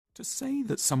To say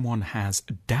that someone has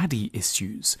daddy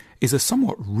issues is a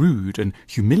somewhat rude and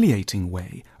humiliating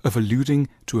way of alluding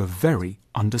to a very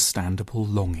understandable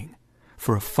longing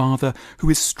for a father who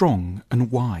is strong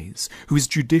and wise, who is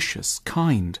judicious,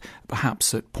 kind,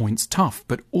 perhaps at points tough,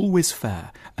 but always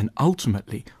fair, and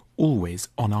ultimately always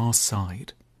on our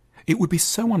side. It would be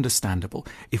so understandable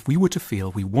if we were to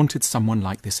feel we wanted someone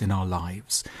like this in our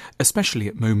lives, especially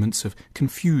at moments of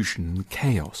confusion and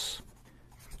chaos.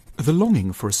 The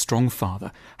longing for a strong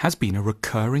father has been a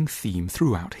recurring theme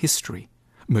throughout history.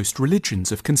 Most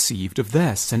religions have conceived of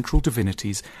their central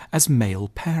divinities as male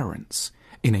parents.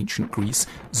 In ancient Greece,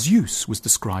 Zeus was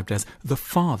described as the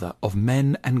father of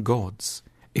men and gods.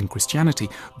 In Christianity,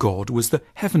 God was the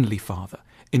heavenly father.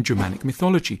 In Germanic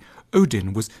mythology,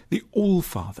 Odin was the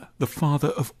All-Father, the father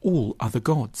of all other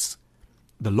gods.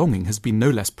 The longing has been no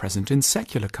less present in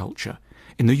secular culture.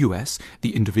 In the US,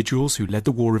 the individuals who led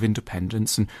the War of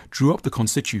Independence and drew up the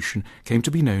Constitution came to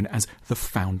be known as the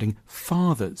Founding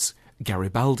Fathers.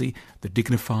 Garibaldi, the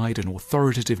dignified and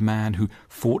authoritative man who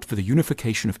fought for the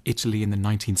unification of Italy in the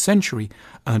 19th century,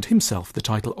 earned himself the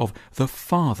title of the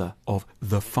Father of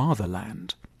the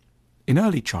Fatherland. In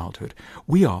early childhood,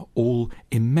 we are all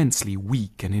immensely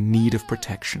weak and in need of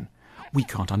protection. We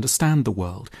can't understand the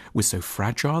world. We're so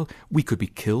fragile, we could be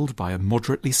killed by a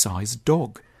moderately sized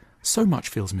dog. So much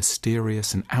feels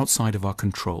mysterious and outside of our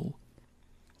control.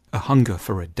 A hunger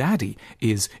for a daddy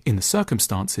is, in the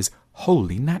circumstances,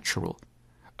 wholly natural.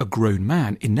 A grown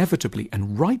man inevitably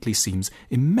and rightly seems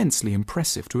immensely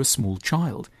impressive to a small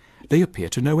child. They appear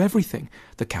to know everything: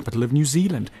 the capital of New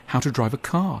Zealand, how to drive a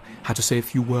car, how to say a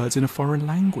few words in a foreign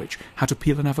language, how to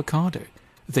peel an avocado.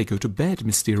 They go to bed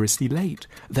mysteriously late.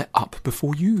 They're up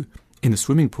before you. In the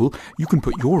swimming pool, you can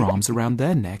put your arms around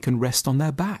their neck and rest on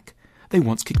their back. They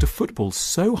once kicked a football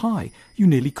so high you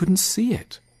nearly couldn't see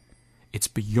it. It's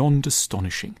beyond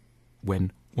astonishing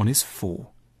when one is 4.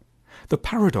 The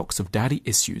paradox of daddy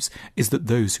issues is that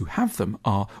those who have them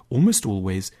are almost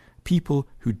always people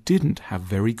who didn't have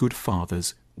very good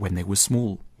fathers when they were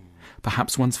small.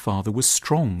 Perhaps one's father was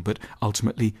strong but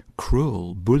ultimately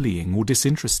cruel, bullying, or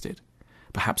disinterested.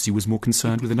 Perhaps he was more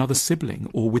concerned with another sibling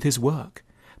or with his work.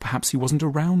 Perhaps he wasn't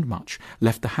around much,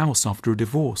 left the house after a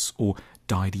divorce, or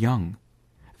died young.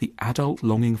 The adult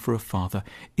longing for a father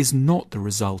is not the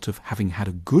result of having had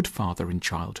a good father in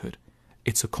childhood.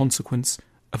 It's a consequence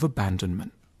of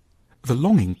abandonment. The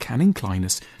longing can incline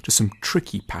us to some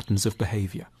tricky patterns of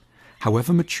behaviour.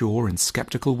 However mature and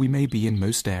sceptical we may be in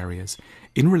most areas,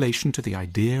 in relation to the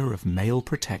idea of male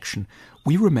protection,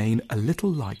 we remain a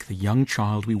little like the young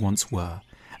child we once were,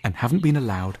 and haven't been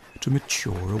allowed to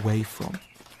mature away from.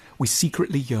 We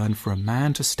secretly yearn for a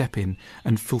man to step in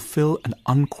and fulfill an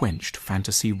unquenched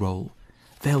fantasy role.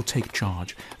 They'll take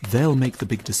charge, they'll make the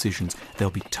big decisions, they'll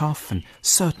be tough and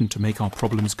certain to make our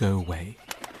problems go away.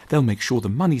 They'll make sure the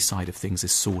money side of things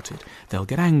is sorted. They'll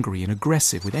get angry and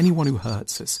aggressive with anyone who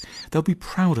hurts us. They'll be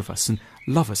proud of us and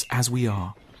love us as we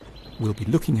are. We'll be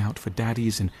looking out for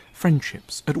daddies in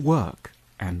friendships, at work,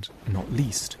 and, not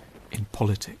least, in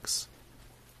politics.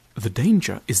 The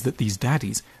danger is that these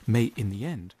daddies may, in the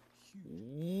end...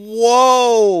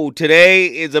 Whoa! Today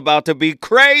is about to be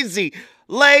crazy.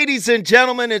 Ladies and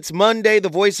gentlemen, it's Monday. The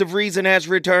voice of reason has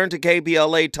returned to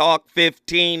KBLA Talk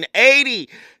 1580.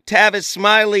 Tavis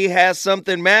Smiley has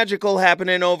something magical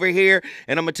happening over here,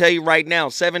 and I'm going to tell you right now,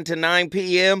 7 to 9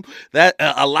 p.m., that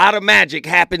a lot of magic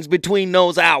happens between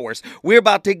those hours. We're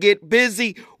about to get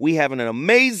busy. We have an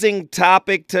amazing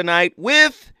topic tonight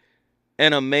with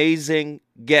an amazing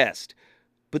guest.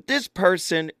 But this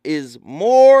person is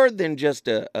more than just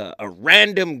a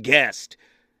random guest.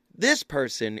 This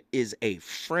person is a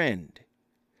friend.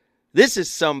 This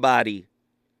is somebody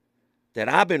that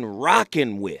I've been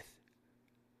rocking with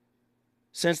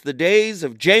since the days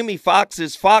of Jamie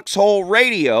Foxx's Foxhole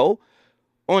Radio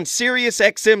on Sirius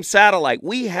XM satellite.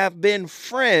 We have been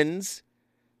friends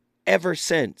ever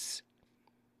since.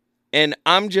 And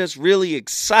I'm just really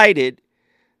excited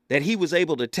that he was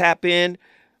able to tap in.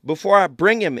 Before I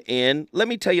bring him in, let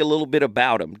me tell you a little bit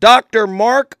about him. Dr.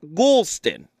 Mark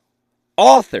Goulston,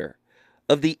 author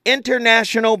of the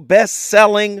international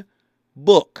best-selling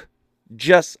book,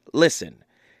 Just Listen.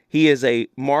 He is a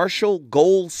Marshall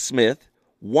Goldsmith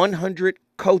 100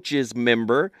 Coaches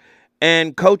member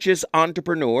and coaches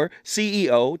entrepreneur,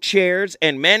 CEO, chairs,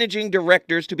 and managing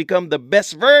directors to become the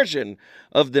best version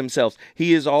of themselves.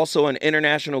 He is also an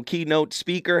international keynote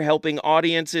speaker, helping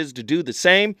audiences to do the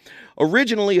same.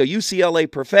 Originally a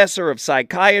UCLA professor of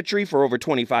psychiatry for over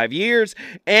 25 years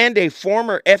and a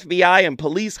former FBI and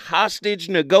police hostage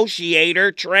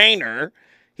negotiator trainer.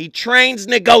 He trains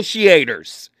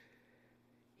negotiators.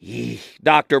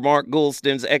 Dr. Mark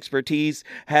Goulston's expertise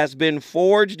has been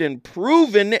forged and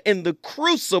proven in the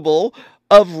crucible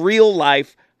of real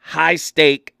life high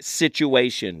stake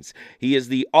situations. He is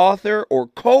the author or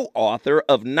co-author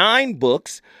of 9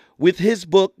 books, with his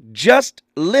book Just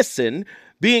Listen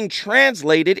being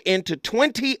translated into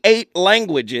 28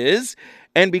 languages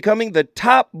and becoming the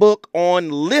top book on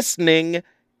listening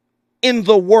in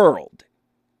the world.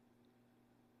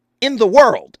 In the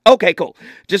world. Okay, cool.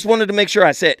 Just wanted to make sure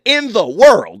I said in the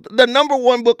world. The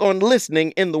 #1 book on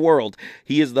listening in the world.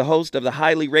 He is the host of the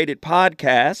highly rated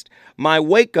podcast, My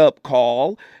Wake Up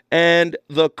Call, and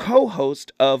the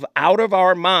co-host of Out of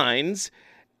Our Minds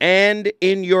and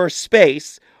In Your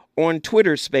Space on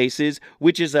Twitter Spaces,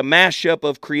 which is a mashup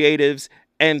of creatives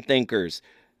and thinkers.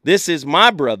 This is my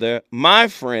brother, my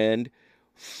friend,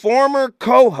 former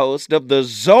co-host of the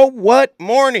So What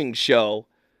Morning Show,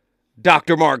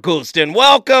 Dr. Mark Goulston.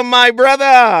 Welcome, my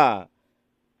brother.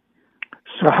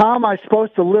 So how am I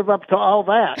supposed to live up to all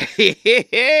that?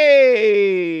 Hey,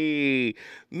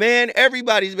 man,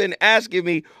 everybody's been asking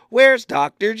me, where's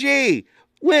Dr. G?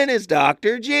 When is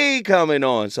Dr. G coming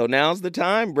on? So now's the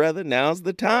time, brother. Now's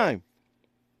the time.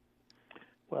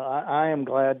 Well, I am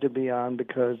glad to be on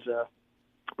because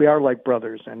we are like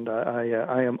brothers, and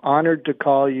I am honored to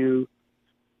call you.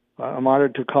 I'm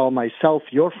honored to call myself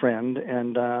your friend,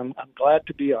 and I'm glad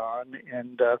to be on,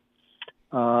 and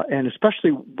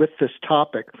especially with this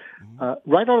topic.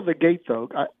 Right out of the gate, though,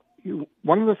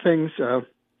 one of the things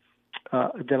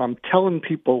that I'm telling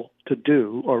people to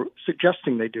do, or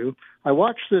suggesting they do, I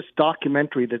watched this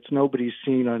documentary that's nobody's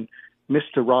seen on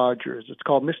Mr. Rogers. It's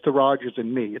called Mr. Rogers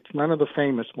and Me. It's none of the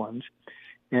famous ones.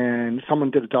 And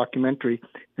someone did a documentary.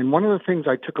 And one of the things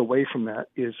I took away from that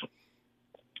is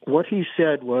what he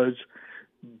said was,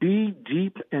 be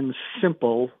deep and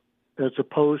simple as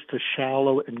opposed to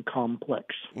shallow and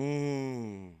complex.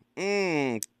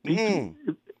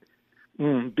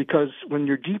 Because when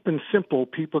you're deep and simple,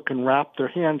 people can wrap their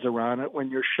hands around it. When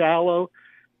you're shallow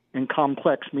and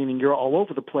complex, meaning you're all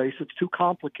over the place, it's too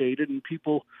complicated, and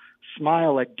people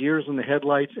smile like deers in the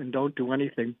headlights and don't do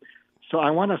anything. So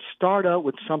I want to start out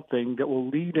with something that will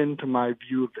lead into my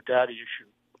view of the daddy issue.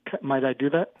 Might I do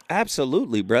that?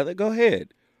 Absolutely, brother. Go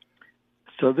ahead.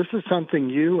 So this is something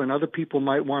you and other people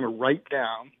might want to write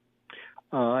down.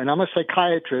 And I'm a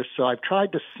psychiatrist, so I've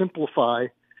tried to simplify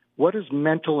what is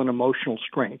mental and emotional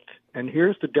strength. And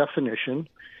here's the definition.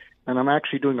 And I'm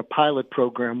actually doing a pilot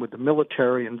program with the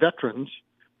military and veterans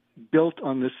built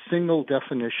on this single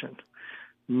definition.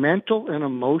 Mental and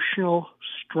emotional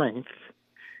strength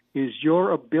is your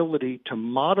ability to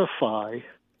modify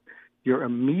your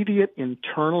immediate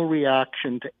internal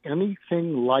reaction to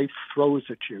anything life throws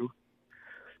at you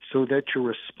so that your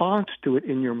response to it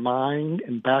in your mind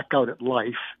and back out at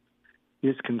life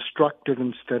is constructive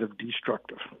instead of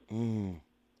destructive. And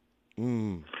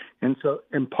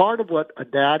part of what a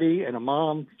daddy and a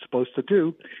mom are supposed to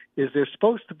do is they're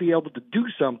supposed to be able to do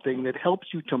something that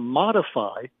helps you to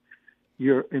modify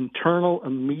your internal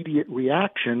immediate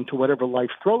reaction to whatever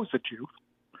life throws at you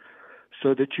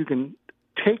so that you can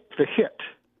take the hit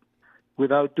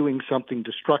without doing something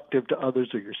destructive to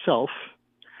others or yourself,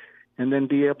 and then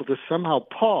be able to somehow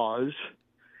pause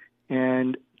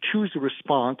and choose a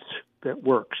response that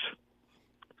works.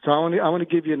 So I want to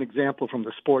give you an example from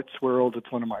the sports world.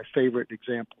 It's one of my favorite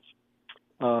examples.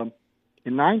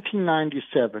 In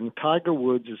 1997, Tiger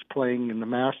Woods is playing in the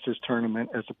Masters tournament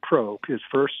as a pro, his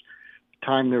first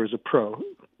time there as a pro,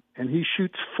 and he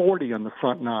shoots 40 on the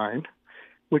front nine,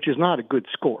 which is not a good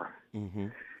score.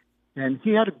 And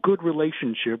he had a good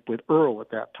relationship with Earl at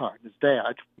that time, his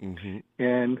dad.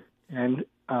 And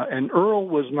Earl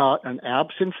was not an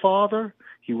absent father.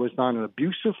 He was not an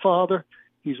abusive father.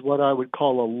 He's what I would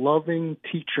call a loving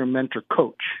teacher, mentor,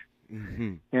 coach.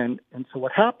 And so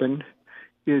what happened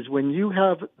is when you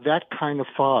have that kind of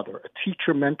father, a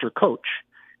teacher, mentor, coach,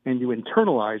 and you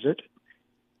internalize it,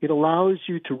 it allows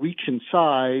you to reach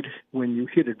inside when you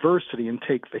hit adversity and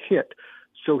take the hit.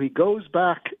 So he goes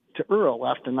back to Earl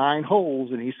after 9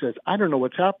 holes and he says, I don't know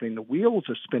what's happening. The wheels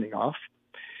are spinning off.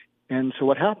 And so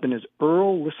what happened is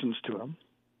Earl listens to him.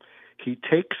 He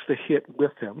takes the hit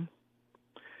with him.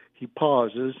 He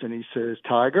pauses and he says,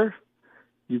 Tiger,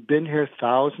 you've been here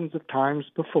thousands of times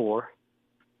before.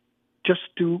 Just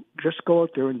go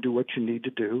out there and do what you need to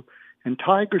do. And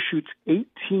Tiger shoots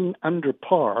 18 under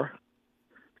par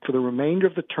for the remainder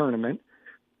of the tournament,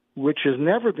 which has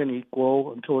never been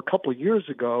equal until a couple of years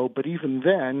ago. But even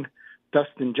then,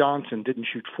 Dustin Johnson didn't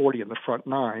shoot 40 in the front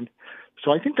nine.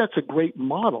 So I think that's a great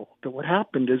model. That what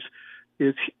happened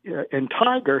and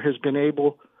Tiger has been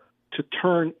able to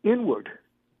turn inward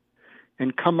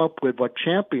and come up with what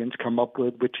champions come up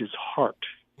with, which is heart.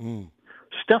 Mm.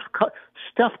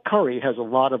 Steph Curry has a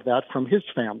lot of that from his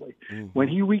family. Mm-hmm. When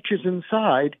he reaches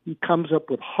inside, he comes up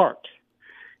with heart.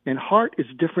 And heart is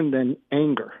different than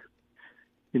anger.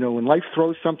 You know, when life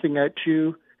throws something at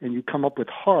you and you come up with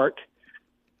heart,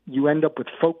 you end up with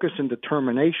focus and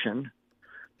determination.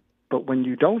 But when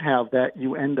you don't have that,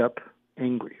 you end up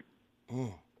angry.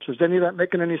 Mm. So is any of that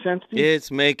making any sense to you? It's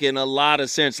making a lot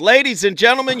of sense. Ladies and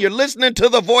gentlemen, you're listening to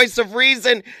the voice of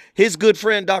reason. His good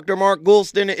friend, Dr. Mark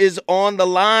Goulston, is on the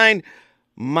line.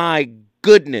 My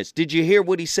goodness, did you hear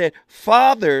what he said?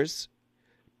 Fathers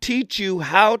teach you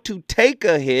how to take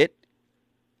a hit,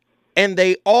 and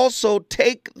they also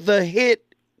take the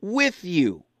hit with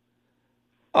you.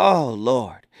 Oh,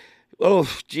 Lord. Oh,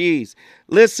 geez.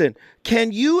 Listen,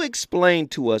 can you explain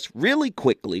to us really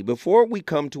quickly, before we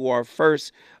come to our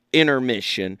first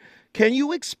intermission, can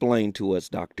you explain to us,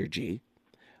 Dr. G,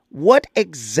 what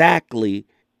exactly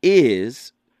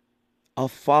is a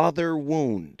father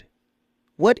wound?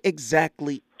 What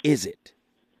exactly is it?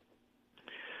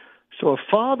 So a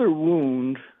father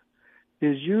wound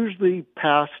is usually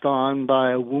passed on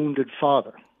by a wounded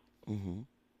father. Mm-hmm.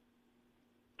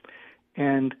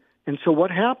 And so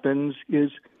what happens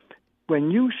is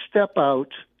when you step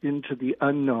out into the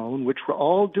unknown, which we're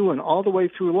all doing all the way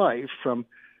through life, from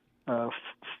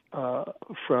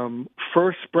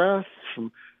first breath,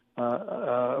 from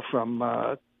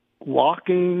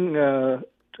walking,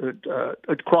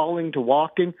 crawling to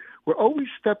walking, we're always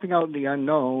stepping out in the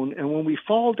unknown. And when we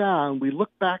fall down, we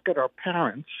look back at our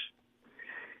parents,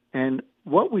 and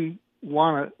what we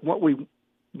want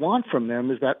from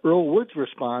them is that Earl Woods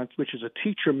response, which is a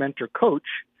teacher, mentor, coach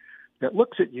that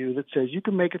looks at you that says, you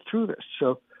can make it through this.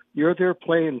 So you're there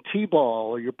playing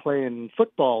t-ball or you're playing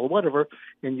football or whatever,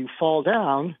 and you fall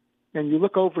down and you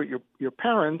look over at your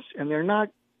parents, and they're not,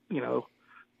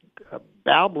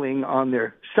 babbling on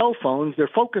their cell phones. They're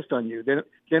focused on you.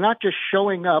 They're not just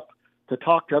showing up to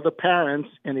talk to other parents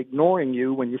and ignoring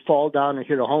you when you fall down and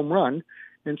hit a home run.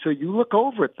 And so you look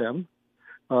over at them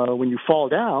when you fall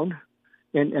down,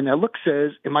 and that look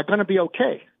says, am I going to be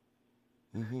okay?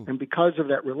 Mm-hmm. And because of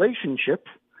that relationship,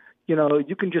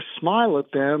 you can just smile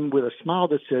at them with a smile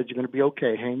that says, you're going to be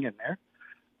okay, hang in there.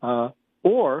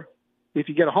 Or if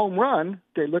you get a home run,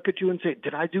 they look at you and say,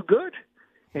 did I do good?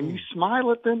 And you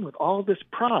smile at them with all this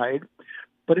pride.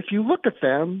 But if you look at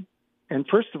them, and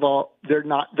first of all, they're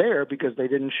not there because they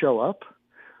didn't show up,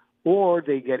 or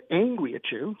they get angry at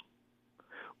you,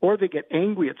 or they get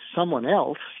angry at someone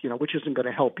else, which isn't going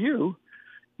to help you,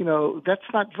 that's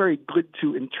not very good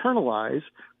to internalize.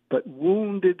 But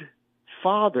wounded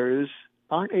fathers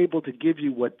aren't able to give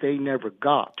you what they never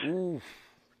got. Mm.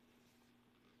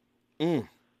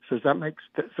 So does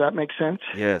that make sense?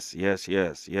 Yes.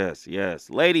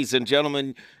 Ladies and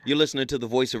gentlemen, you're listening to the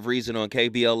Voice of Reason on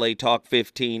KBLA Talk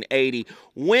 1580.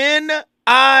 When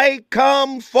I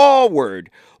come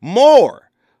forward,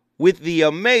 more with the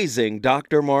amazing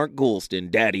Dr. Mark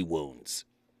Goulston, Daddy Wounds.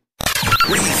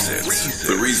 Reasons.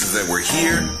 The reasons that we're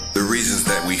here, the reasons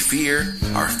that we fear,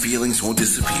 our feelings won't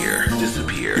disappear.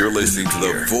 You're listening to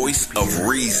the Voice of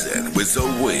Reason with Zoe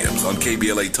Williams on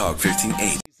KBLA Talk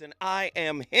 1580. And I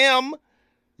am him,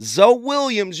 Zoe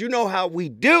Williams. You know how we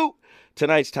do.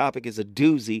 Tonight's topic is a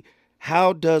doozy.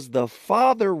 How does the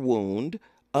father wound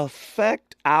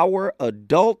affect our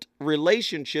adult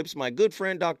relationships? My good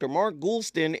friend, Dr. Mark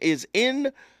Goulston, is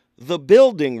in the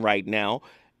building right now,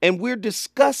 and we're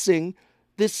discussing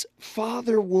this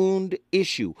father wound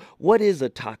issue. What is a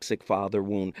toxic father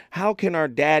wound? How can our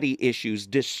daddy issues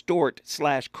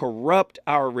distort/corrupt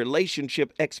our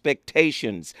relationship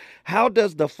expectations? How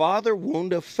does the father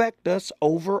wound affect us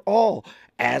overall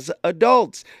as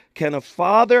adults? Can a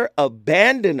father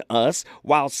abandon us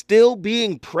while still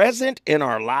being present in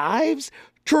our lives?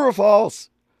 True or false?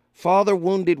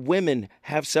 Father-wounded women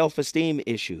have self-esteem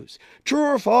issues. True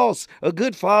or false? A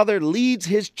good father leads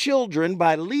his children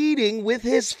by leading with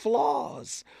his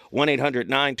flaws.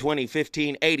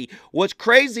 1-800-920-1580. What's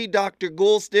crazy, Dr.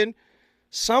 Goulston?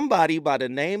 Somebody by the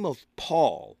name of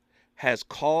Paul has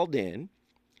called in.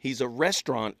 He's a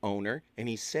restaurant owner, and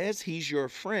he says he's your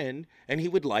friend, and he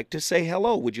would like to say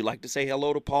hello. Would you like to say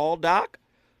hello to Paul, Doc?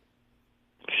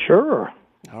 Sure.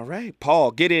 All right.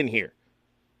 Paul, get in here.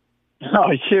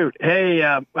 Oh, shoot. Hey,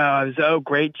 Zoe,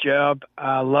 great job.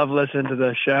 Love listening to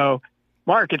the show.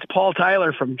 Mark, it's Paul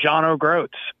Tyler from John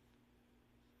O'Groats.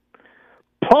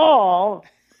 Paul?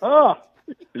 Oh.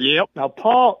 Yep. Now,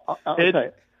 Paul, okay.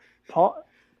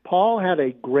 Paul had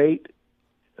a great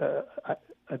a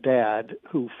dad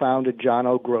who founded John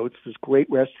O'Groats, this great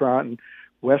restaurant in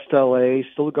West L.A.,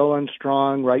 still going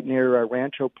strong right near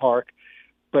Rancho Park.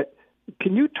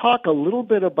 can you talk a little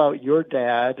bit about your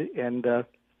dad and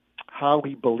how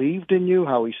he believed in you,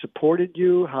 how he supported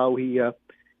you, how he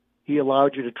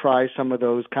allowed you to try some of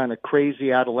those kind of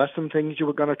crazy adolescent things you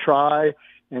were going to try,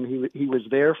 and he was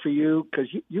there for you? Because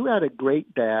you had a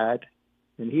great dad,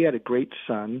 and he had a great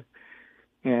son,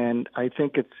 and I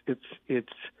think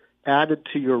it's added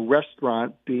to your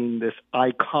restaurant being this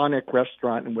iconic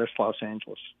restaurant in West Los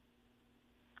Angeles.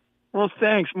 Well,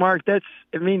 thanks, Mark.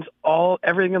 It means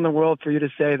everything in the world for you to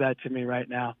say that to me right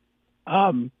now.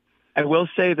 I will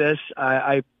say this: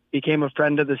 I became a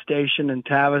friend of the station in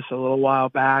Tavis a little while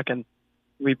back, and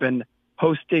we've been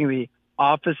hosting the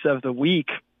Office of the Week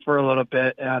for a little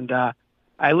bit. And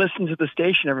I listen to the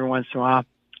station every once in a while.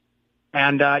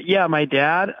 And yeah, my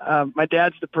dad's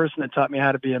the person that taught me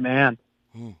how to be a man.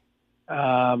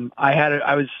 I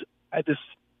had this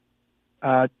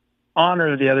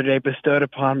honor the other day bestowed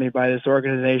upon me by this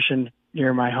organization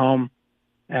near my home.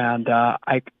 And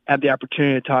I had the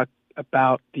opportunity to talk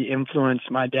about the influence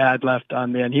my dad left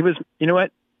on me. And he was, you know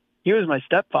what? He was my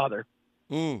stepfather.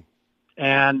 And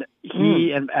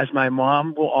and as my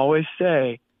mom will always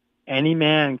say, any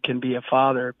man can be a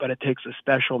father, but it takes a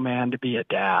special man to be a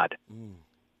dad.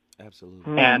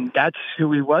 Absolutely. And that's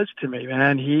who he was to me,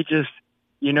 man. He just,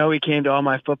 he came to all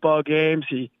my football games.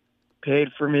 He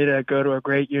paid for me to go to a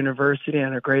great university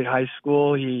and a great high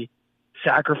school. He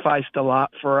sacrificed a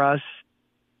lot for us.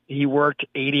 He worked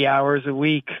 80 hours a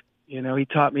week. He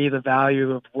taught me the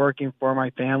value of working for my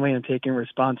family and taking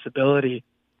responsibility.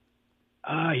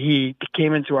 He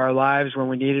came into our lives when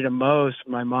we needed him most.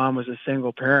 My mom was a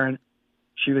single parent.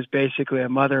 She was basically a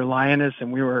mother lioness,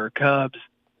 and we were her cubs.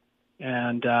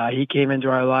 And he came into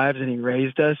our lives, and he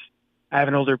raised us. I have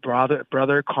an older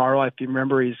brother, Carl. If you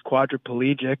remember, he's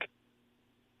quadriplegic.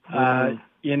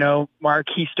 Mark,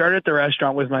 he started at the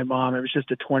restaurant with my mom. It was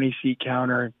just a 20-seat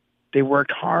counter. They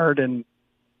worked hard, and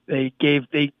they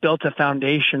built a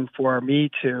foundation for me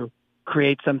to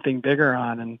create something bigger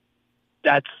on. And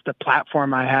that's the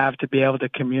platform I have to be able to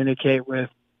communicate with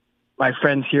my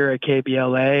friends here at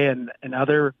KBLA and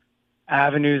other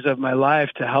avenues of my life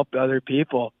to help other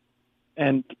people.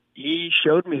 And he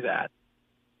showed me that.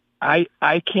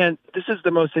 This is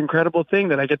the most incredible thing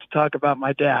that I get to talk about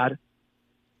my dad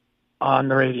on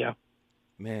the radio.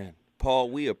 Man, Paul,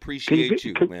 we appreciate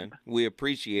you, man. We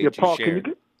appreciate you Paul, sharing.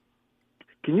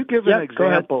 Can you give an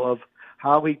example of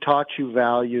how he taught you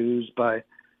values by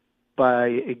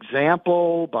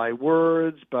example, by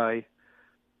words, by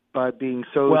being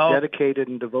so dedicated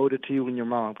and devoted to you and your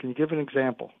mom? Can you give an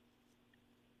example?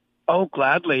 Oh,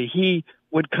 gladly. He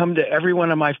would come to every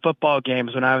one of my football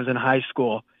games when I was in high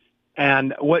school.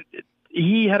 And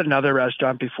he had another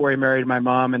restaurant before he married my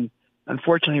mom, and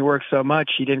unfortunately he worked so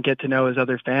much he didn't get to know his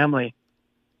other family.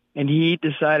 And he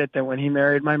decided that when he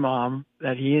married my mom,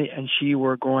 that he and she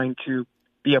were going to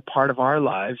be a part of our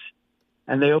lives.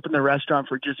 And they opened the restaurant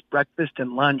for just breakfast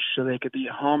and lunch so they could be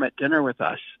at home at dinner with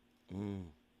us,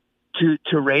 to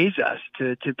raise us,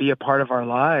 to be a part of our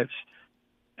lives.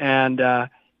 And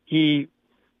he,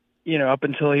 up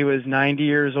until he was 90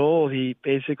 years old, he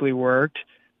basically worked,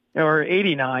 or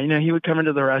 89. He would come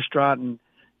into the restaurant, and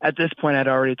at this point I'd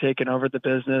already taken over the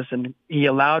business, and he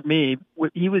allowed me.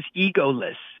 He was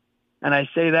egoless. And I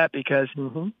say that because,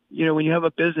 when you have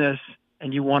a business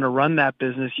and you want to run that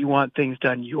business, you want things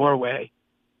done your way.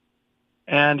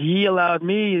 And he allowed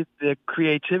me the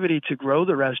creativity to grow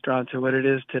the restaurant to what it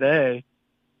is today.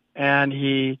 And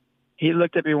he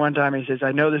looked at me one time and he says,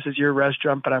 I know this is your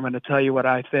restaurant, but I'm going to tell you what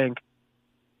I think.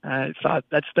 And I thought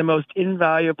that's the most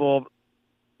invaluable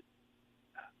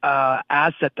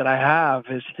asset that I have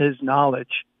is his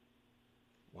knowledge.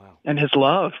 Wow. And his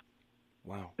love.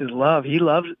 Wow. His love. He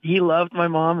loved my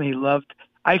mom.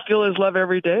 I feel his love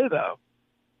every day though.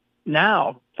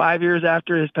 Now, 5 years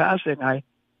after his passing,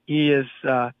 he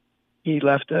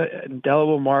left an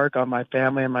indelible mark on my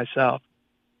family and myself.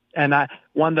 And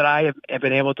one that I have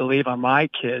been able to leave on my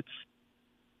kids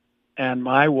and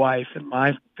my wife and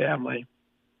my family.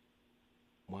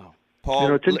 Wow.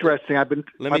 Paul, it's interesting. Hold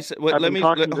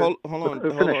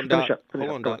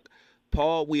on, Doc.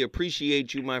 Paul, we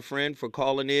appreciate you, my friend, for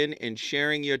calling in and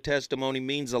sharing your testimony.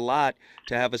 Means a lot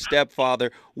to have a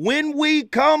stepfather. When we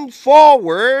come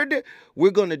forward,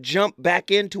 we're going to jump back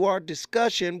into our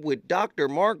discussion with Dr.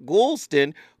 Mark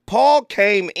Goulston. Paul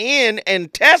came in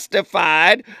and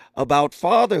testified about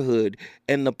fatherhood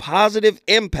and the positive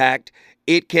impact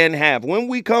it can have. When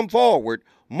we come forward,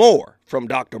 More from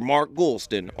Dr. Mark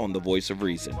Goulston on The Voice of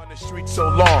Reason. Run the streets so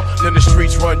long, then the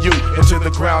streets run you into the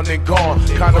ground and gone.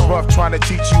 Kind of rough trying to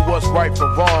teach you what's right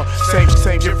from wrong. Same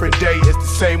different day, it's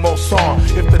the same old song.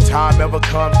 If the time ever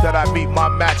comes that I meet my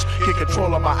match, get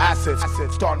control of my assets,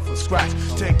 starting from scratch.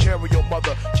 Take care of your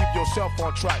mother, keep yourself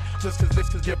on track. Just cause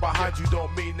niggas get behind you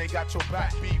don't mean they got your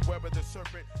back. Beware of the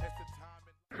serpent.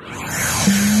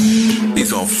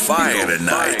 He's on fire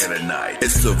tonight.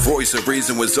 It's the Voice of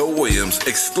Reason with Zoe Williams,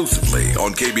 exclusively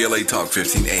on KBLA Talk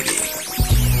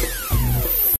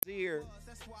 1580.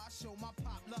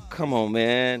 Come on,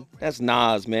 man. That's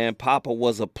Nas, man. Papa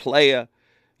was a player.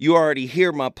 You already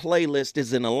hear my playlist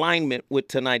is in alignment with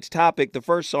tonight's topic. The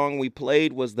first song we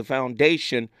played was The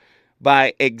Foundation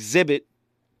by Exhibit.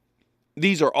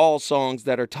 These are all songs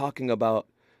that are talking about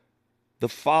the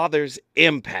father's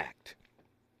impact.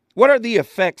 What are the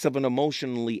effects of an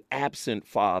emotionally absent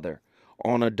father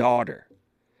on a daughter?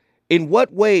 In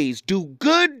what ways do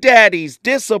good daddies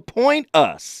disappoint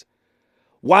us?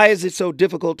 Why is it so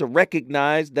difficult to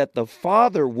recognize that the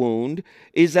father wound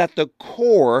is at the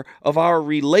core of our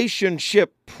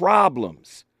relationship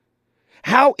problems?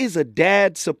 How is a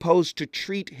dad supposed to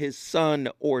treat his son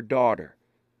or daughter?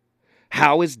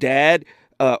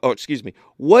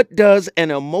 What does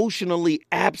an emotionally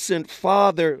absent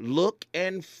father look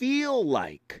and feel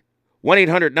like?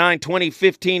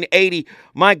 1-800-920-1580.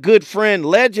 My good friend,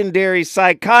 legendary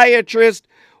psychiatrist,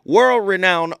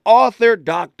 world-renowned author,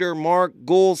 Dr. Mark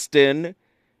Goulston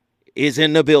is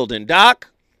in the building.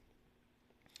 Doc?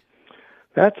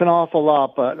 That's an awful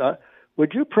lot, but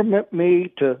would you permit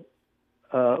me to,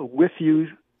 with you,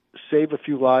 save a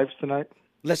few lives tonight?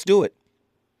 Let's do it.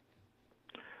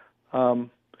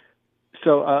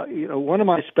 One of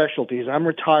my specialties, I'm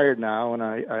retired now and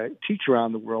I teach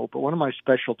around the world, but one of my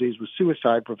specialties was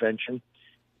suicide prevention,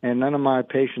 and none of my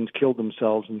patients killed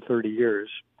themselves in 30 years.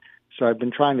 So I've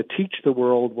been trying to teach the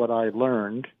world what I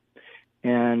learned,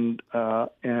 and I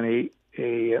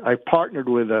partnered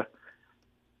with a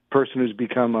person who's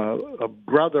become a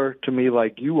brother to me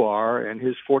like you are, and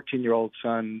his 14-year-old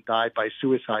son died by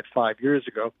suicide 5 years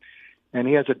ago. And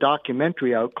he has a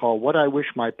documentary out called What I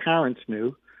Wish My Parents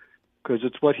Knew, because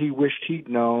it's what he wished he'd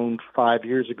known 5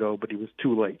 years ago, but he was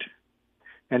too late.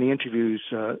 And he interviews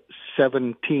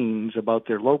 7 teens about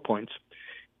their low points.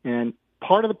 And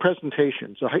part of the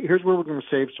presentation, so here's where we're going to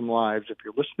save some lives if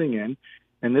you're listening in,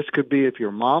 and this could be if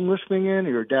your mom listening in or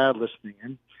your dad listening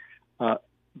in.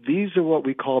 These are what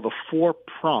we call the 4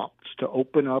 prompts to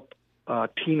open up a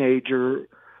teenager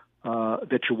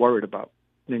that you're worried about.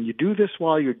 And you do this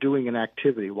while you're doing an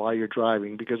activity, while you're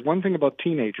driving, because one thing about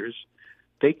teenagers,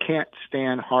 they can't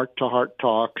stand heart-to-heart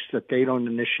talks that they don't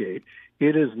initiate.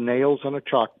 It is nails on a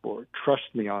chalkboard.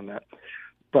 Trust me on that.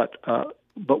 But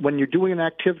when you're doing an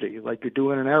activity, like you're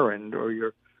doing an errand or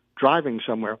you're driving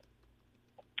somewhere,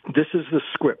 this is the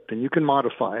script, and you can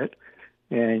modify it.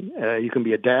 And you can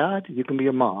be a dad, you can be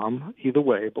a mom, either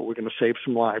way, but we're going to save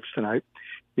some lives tonight,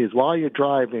 is while you're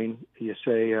driving, you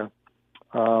say, a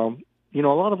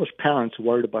lot of us parents are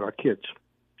worried about our kids,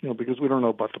 because we don't know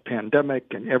about the pandemic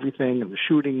and everything and the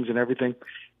shootings and everything.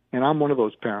 And I'm one of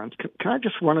those parents. Can I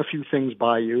just run a few things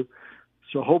by you?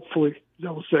 So hopefully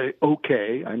they'll say,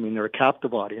 okay. I mean, they're a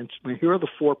captive audience. I mean, here are the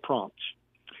 4 prompts.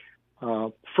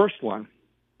 First one,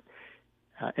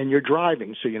 and you're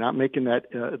driving, so you're not making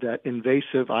that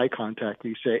invasive eye contact.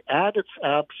 You say, at its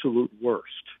absolute worst,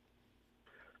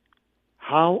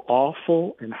 how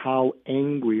awful and how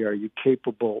angry are you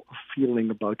capable of feeling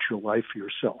about your life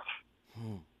yourself?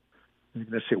 You're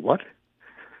going to say, what?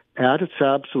 At its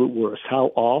absolute worst,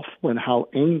 how awful and how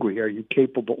angry are you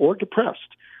capable, or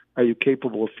depressed, are you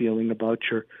capable of feeling about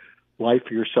your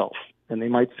life yourself? And they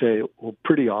might say, well,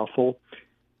 pretty awful.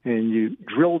 And you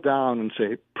drill down and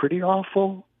say, pretty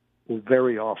awful? Well,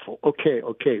 very awful. Okay,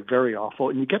 very awful.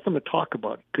 And you get them to talk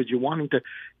about it because you're wanting to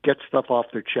get stuff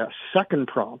off their chest. Second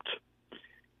prompt.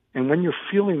 And when you're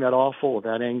feeling that awful, or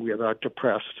that angry, or that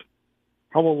depressed,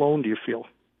 how alone do you feel?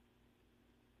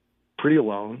 Pretty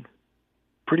alone.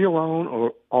 Pretty alone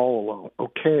or all alone?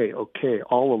 Okay,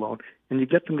 all alone. And you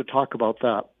get them to talk about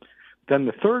that. Then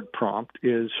the third prompt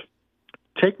is,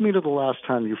 take me to the last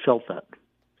time you felt that.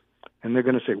 And they're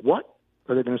going to say, what?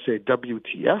 Or they're going to say,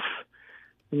 WTF?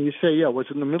 And you say, yeah, was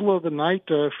it in the middle of the night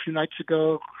a few nights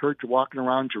ago? Heard you walking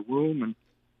around your room, and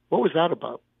what was that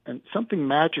about? And something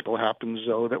magical happens,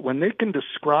 though, that when they can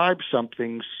describe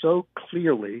something so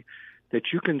clearly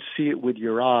that you can see it with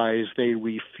your eyes, they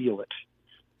re-feel it.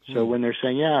 So when they're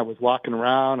saying, yeah, I was walking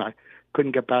around, I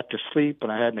couldn't get back to sleep,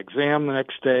 and I had an exam the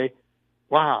next day.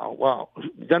 Wow.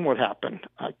 Then what happened?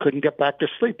 I couldn't get back to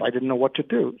sleep. I didn't know what to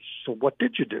do. So what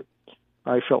did you do?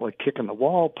 I felt like kicking the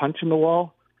wall, punching the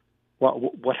wall.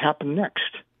 What happened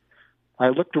next? I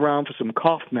looked around for some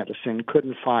cough medicine,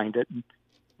 couldn't find it.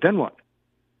 Then what?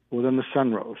 Well, then the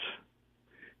sun rose.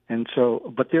 And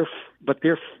so, but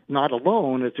they're not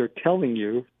alone as they're telling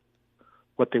you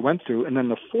what they went through. And then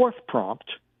the fourth prompt,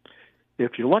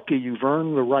 if you're lucky, you've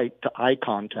earned the right to eye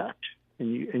contact.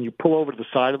 And you pull over to the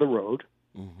side of the road,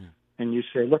 and you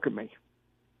say, look at me.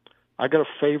 I got a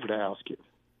favor to ask you.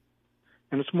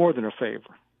 And it's more than a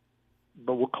favor,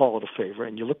 but we'll call it a favor.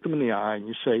 And you look them in the eye and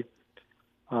you say,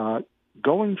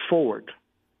 going forward,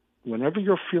 whenever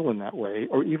you're feeling that way,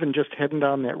 or even just heading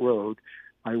down that road,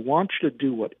 I want you to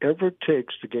do whatever it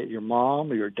takes to get your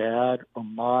mom or your dad or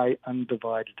my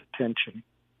undivided attention.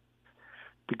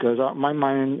 Because my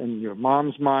mind and your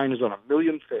mom's mind is on a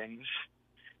million things,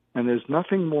 and there's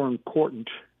nothing more important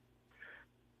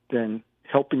than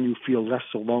helping you feel less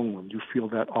alone when you feel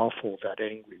that awful, that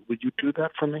angry. Would you do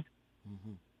that for me?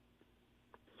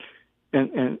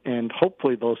 And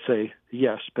hopefully they'll say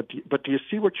yes. But do you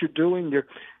see what you're doing?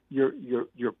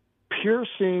 You're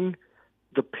piercing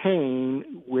the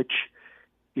pain, which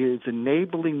is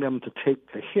enabling them to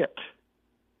take the hit,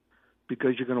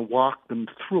 because you're going to walk them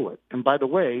through it. And by the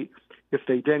way, if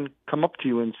they then come up to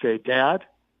you and say, Dad,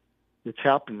 it's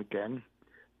happened again,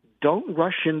 don't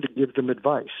rush in to give them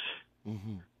advice.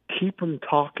 Keep them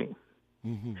talking.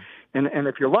 And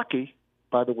if you're lucky,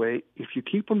 by the way, if you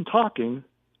keep them talking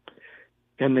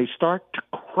and they start to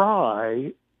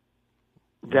cry,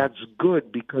 that's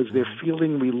good, because they're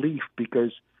feeling relief,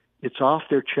 because it's off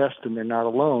their chest and they're not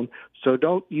alone. So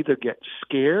don't either get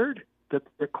scared that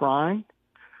they're crying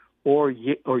or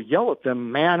yell at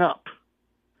them, man up.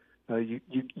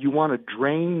 You want to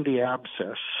drain the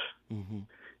abscess,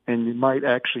 and you might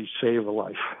actually save a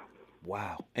life.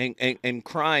 Wow. And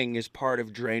crying is part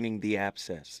of draining the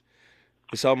abscess.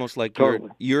 It's almost like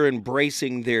you're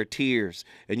embracing their tears,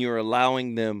 and you're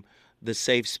allowing them the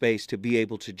safe space to be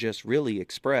able to just really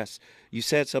express. You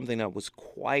said something that was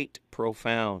quite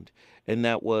profound, and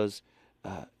that was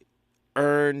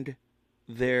earned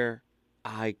their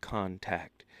eye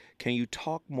contact. Can you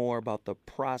talk more about the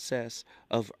process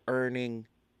of earning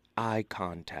eye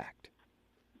contact?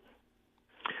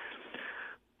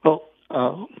 Well,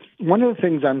 one of the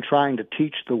things I'm trying to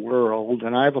teach the world,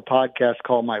 and I have a podcast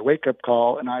called My Wake Up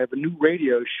Call, and I have a new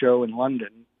radio show in London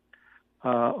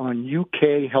on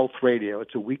UK Health Radio.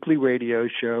 It's a weekly radio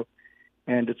show,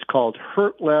 and it's called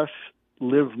Hurt Less,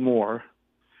 Live More,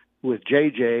 with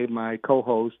JJ, my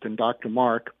co-host, and Dr.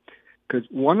 Mark, because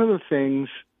one of the things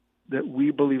that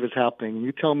we believe is happening, and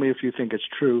you tell me if you think it's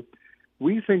true,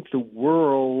 we think the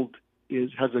world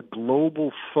has a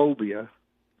global phobia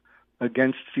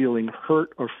against feeling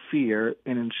hurt or fear,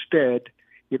 and instead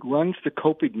it runs to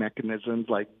coping mechanisms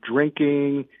like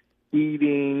drinking,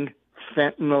 eating,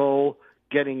 fentanyl,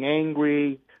 getting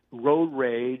angry, road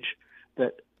rage,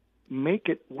 that make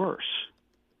it worse.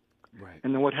 Right.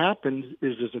 And then what happens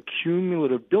is there's a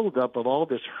cumulative buildup of all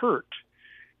this hurt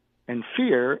and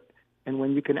fear, and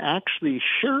when you can actually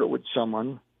share it with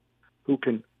someone who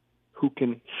can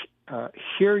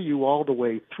hear you all the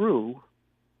way through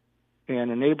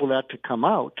and enable that to come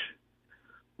out,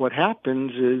 what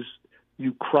happens is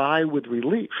you cry with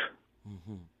relief.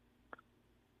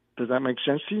 Does that make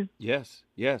sense to you?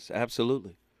 Yes,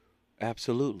 absolutely.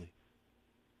 Absolutely.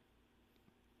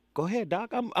 Go ahead,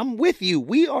 Doc. I'm with you.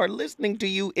 We are listening to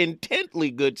you intently,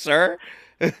 good sir.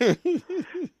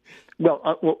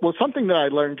 Well, something that I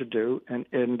learned to do, and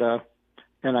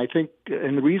I think,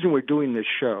 and the reason we're doing this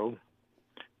show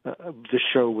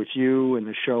with you and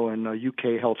the show in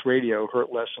UK Health Radio,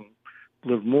 Hurt Less and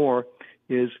Live More,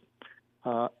 is,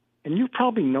 and you've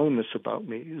probably known this about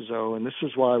me, Zoe, and this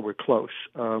is why we're close,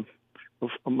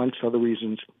 amongst other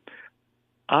reasons.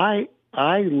 I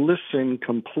listen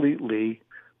completely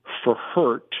for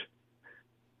hurt,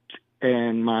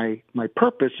 and my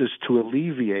purpose is to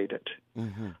alleviate it.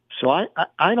 So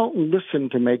I don't listen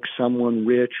to make someone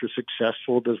rich or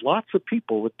successful. There's lots of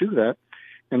people that do that.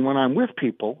 And when I'm with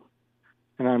people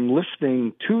and I'm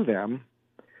listening to them,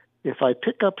 if I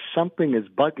pick up something is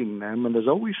bugging them, and there's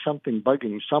always something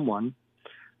bugging someone,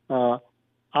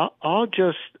 I'll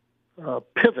just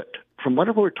pivot from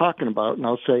whatever we're talking about, and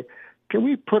I'll say, can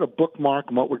we put a bookmark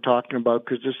on what we're talking about?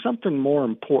 Because there's something more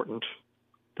important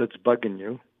that's bugging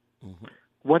you.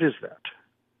 What is that?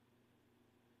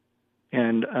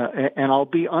 And I'll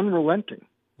be unrelenting.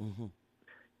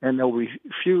 And they'll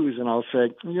refuse, and I'll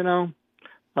say,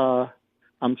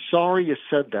 I'm sorry you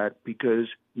said that, because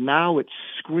now it's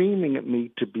screaming at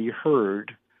me to be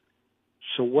heard.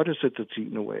 So what is it that's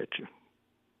eating away at you?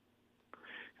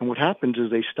 And what happens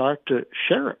is they start to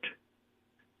share it.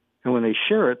 And when they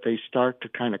share it, they start to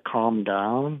kind of calm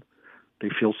down. They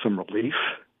feel some relief.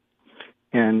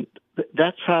 And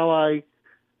that's how I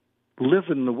live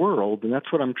in the world, and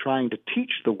that's what I'm trying to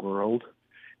teach the world,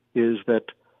 is that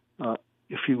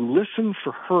if you listen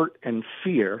for hurt and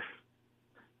fear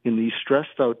in these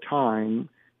stressed out times,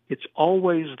 it's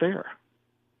always there.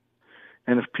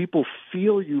 And if people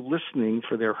feel you listening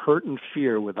for their hurt and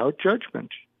fear without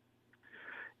judgment,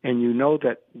 and you know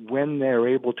that when they're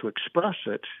able to express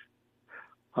it,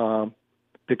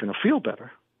 they're going to feel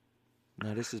better.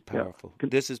 Now, this is powerful. Yeah.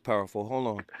 This is powerful. Hold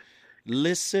on.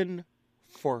 Listen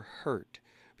for hurt.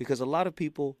 Because a lot of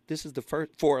people, this is the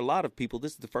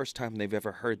first time they've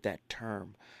ever heard that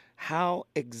term. How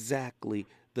exactly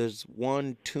does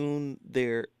one tune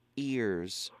their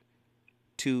ears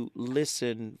to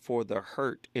listen for the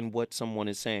hurt in what someone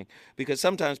is saying? Because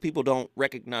sometimes people don't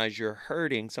recognize you're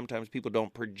hurting. Sometimes people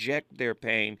don't project their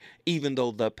pain, even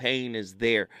though the pain is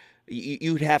there.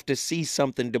 You'd have to see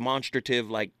something demonstrative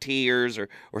like tears or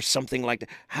something like that.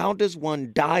 How does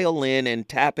one dial in and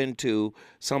tap into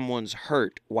someone's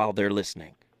hurt while they're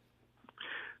listening?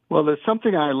 Well, there's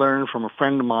something I learned from a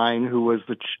friend of mine who was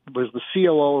the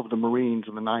COO of the Marines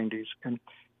in the 90s.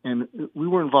 And we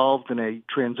were involved in a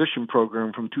transition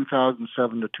program from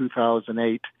 2007 to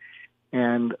 2008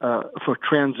 and for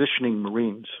transitioning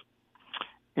Marines.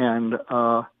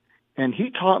 And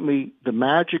he taught me the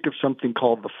magic of something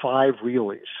called the 5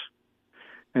 realies.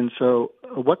 And so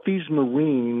what these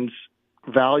Marines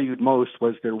valued most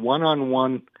was their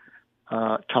one-on-one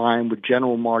time with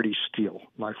General Marty Steele,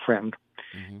 my friend.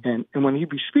 Mm-hmm. And when he'd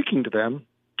be speaking to them,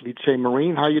 he'd say,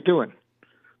 "Marine, how you doing?"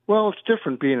 "Well, it's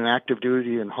different being an active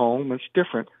duty and home. It's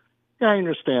different." "Yeah, I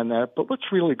understand that, but what's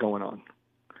really going on?"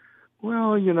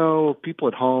 "Well, people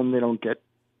at home, they don't get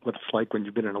what it's like when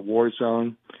you've been in a war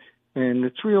zone. And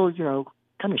it's real,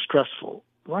 kind of stressful."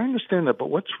 "Well, I understand that, but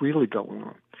what's really going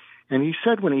on?" And he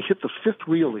said when he hit the 5th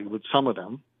wheelie with some of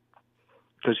them,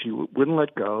 because he wouldn't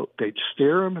let go, they'd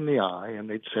stare him in the eye and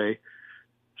they'd say,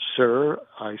 "Sir,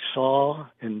 I saw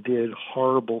and did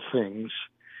horrible things.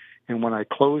 And when I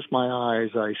close my eyes,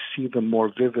 I see them more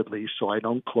vividly, so I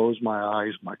don't close my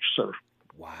eyes much, sir."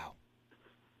 Wow.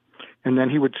 And then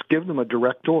he would give them a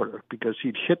direct order because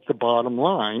he'd hit the bottom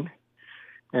line.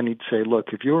 And he'd say,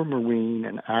 "Look, if you're a Marine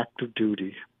and active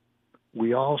duty,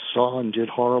 we all saw and did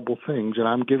horrible things, and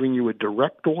I'm giving you a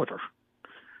direct order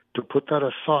to put that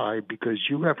aside because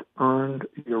you have earned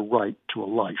your right to a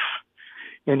life."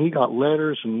 And he got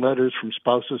letters and letters from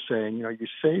spouses saying, "You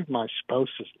saved my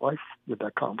spouse's life with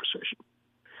that conversation."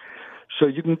 So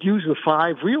you can use the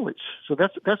 5 realies. So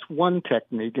that's one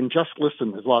technique, and just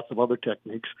listen. There's lots of other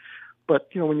techniques. But,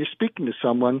 when you're speaking to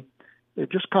someone, it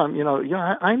just comes,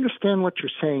 "Yeah, I understand what you're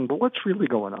saying, but what's really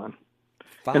going on?"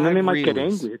 5 and then they might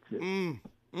realies. get angry at you.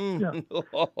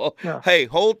 Yeah. Hey,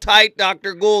 hold tight,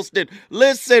 Dr. Goulston.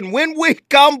 Listen, when we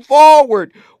come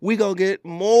forward, we're going to get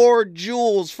more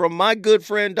jewels from my good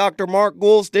friend, Dr. Mark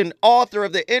Goulston, author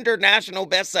of the international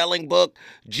best-selling book,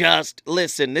 Just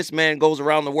Listen. This man goes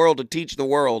around the world to teach the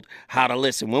world how to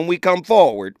listen. When we come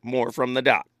forward, more from the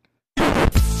doc.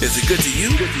 Is it good to you?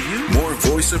 More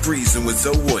Voice of Reason with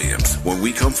Zoe Williams when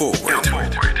we come forward.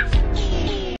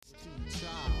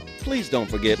 Please don't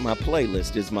forget my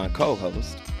playlist is my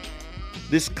co-host.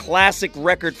 This classic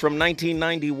record from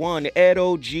 1991, Ed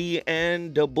O.G.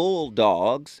 and the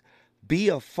Bulldogs, Be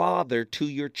a Father to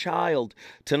Your Child.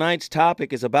 Tonight's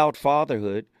topic is about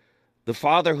fatherhood, the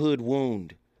fatherhood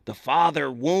wound, the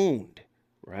father wound,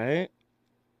 right?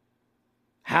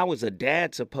 How is a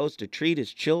dad supposed to treat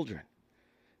his children?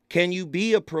 Can you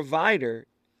be a provider,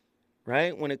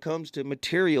 right, when it comes to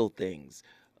material things,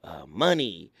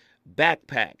 money,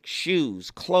 backpack,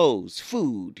 shoes, clothes,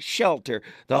 food, shelter,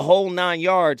 the whole 9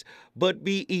 yards, but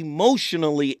be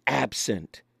emotionally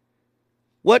absent?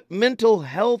 What mental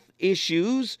health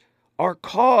issues are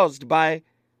caused by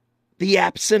the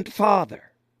absent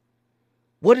father?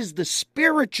 What is the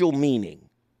spiritual meaning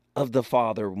of the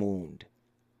father wound?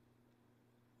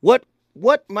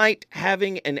 What might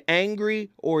having an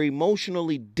angry or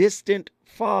emotionally distant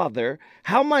father,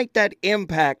 how might that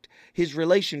impact his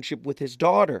relationship with his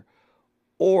daughter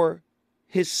or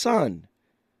his son?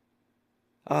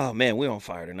 Oh, man, we're on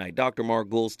fire tonight. Dr. Mark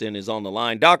Goulston is on the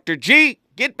line. Dr. G,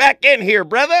 get back in here,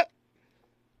 brother.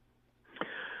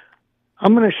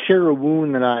 I'm going to share a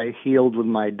wound that I healed with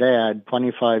my dad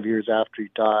 25 years after he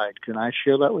died. Can I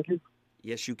share that with you?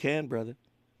 Yes, you can, brother.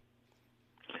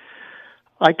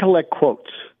 I collect quotes,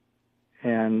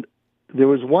 and there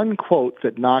was one quote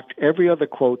that knocked every other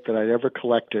quote that I'd ever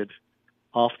collected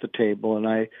off the table, and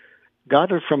I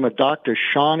got it from a Dr.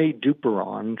 Shawnee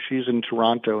Duperon. She's in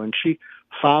Toronto, and she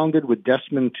founded with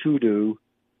Desmond Tutu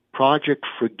Project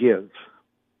Forgive.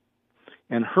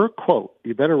 And her quote,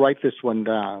 you better write this one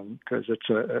down because it's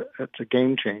a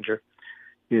game changer,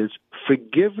 is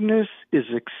forgiveness is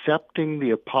accepting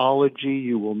the apology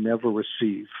you will never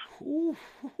receive. Ooh,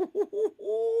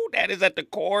 that is at the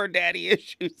core of daddy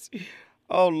issues.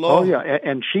 Oh, Lord. Oh, yeah.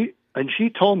 And she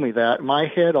told me that. My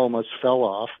head almost fell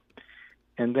off.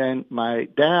 And then my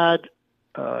dad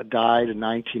died in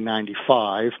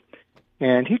 1995,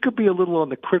 and he could be a little on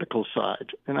the critical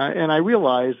side. And I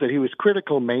realized that he was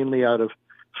critical mainly out of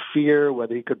fear,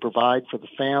 whether he could provide for the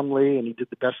family, and he did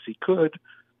the best he could.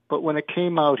 But when it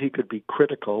came out, he could be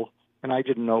critical, and I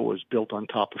didn't know it was built on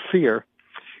top of fear.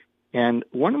 And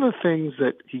one of the things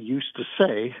that he used to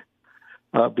say,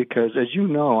 because as you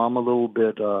know, I'm a little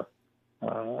bit,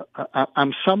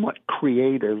 I'm somewhat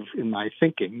creative in my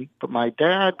thinking, but my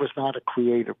dad was not a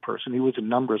creative person. He was a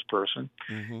numbers person.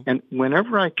 Mm-hmm. And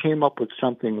whenever I came up with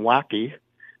something wacky,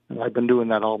 and I've been doing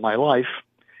that all my life,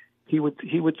 he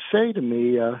would say to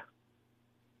me,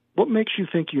 what makes you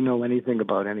think you know anything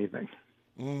about anything?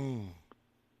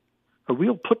 A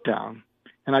real put down.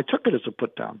 And I took it as a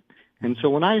put down. And so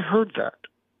when I heard that,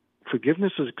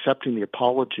 forgiveness is accepting the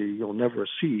apology you'll never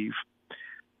receive,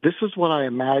 this is what I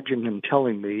imagined him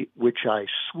telling me, which I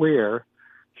swear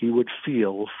he would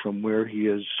feel from where he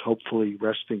is hopefully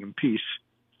resting in peace.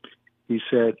 He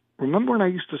said, remember when I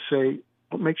used to say,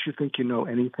 what makes you think you know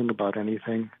anything about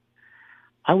anything?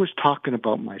 I was talking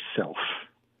about myself.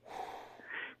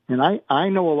 And I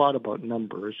know a lot about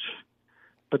numbers,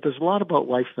 but there's a lot about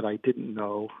life that I didn't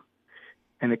know.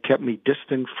 And it kept me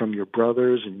distant from your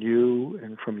brothers and you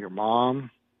and from your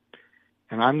mom.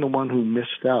 And I'm the one who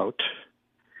missed out.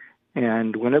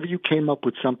 And whenever you came up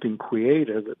with something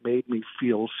creative, it made me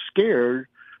feel scared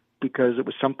because it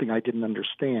was something I didn't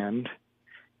understand.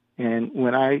 And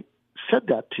when I said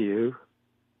that to you,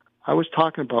 I was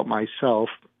talking about myself.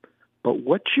 But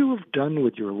what you have done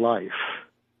with your life,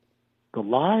 the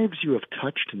lives you have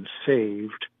touched and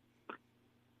saved,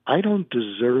 I don't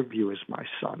deserve you as my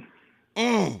son.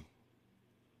 And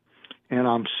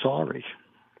I'm sorry.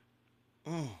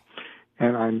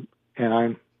 And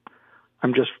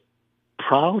I'm just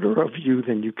prouder of you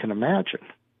than you can imagine.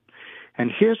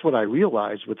 And here's what I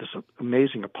realized with this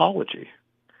amazing apology.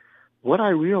 What I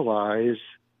realized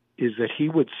is that he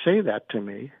would say that to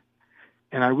me,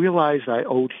 and I realized I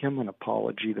owed him an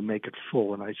apology to make it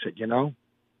full. And I said,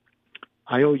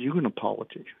 I owe you an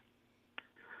apology.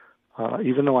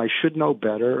 Even though I should know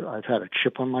better, I've had a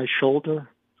chip on my shoulder.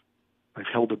 I've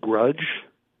held a grudge.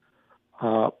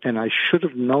 And I should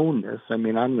have known this. I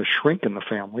mean, I'm the shrink in the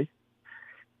family.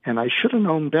 And I should have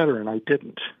known better, and I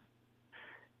didn't.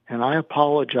 And I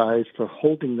apologize for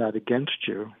holding that against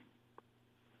you.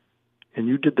 And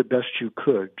you did the best you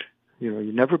could.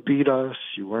 You never beat us.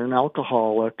 You weren't an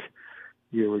alcoholic.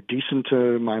 You were decent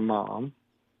to my mom.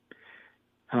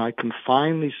 And I can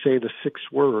finally say the 6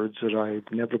 words that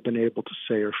I've never been able to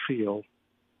say or feel,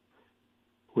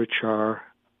 which are,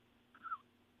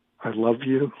 I love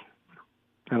you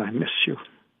and I miss you.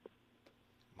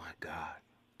 My God.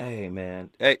 Hey,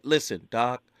 man. Hey, listen,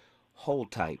 Doc,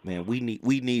 hold tight, man. We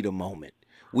need a moment.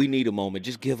 We need a moment.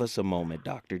 Just give us a moment,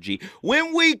 Dr. G.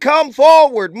 When we come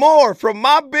forward, more from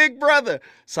my big brother,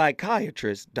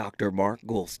 psychiatrist Dr. Mark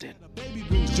Goulston. Baby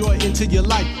brings joy into your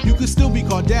life. You could still be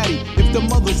called daddy if the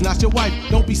mother's not your wife.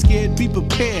 Don't be scared, be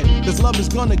prepared, because love is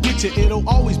gonna get you. It'll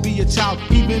always be your child,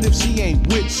 even if she ain't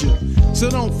with you. So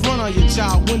don't front on your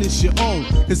child when it's your own,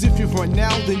 because if you front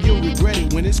now, then you'll regret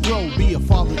it when it's grown. Be a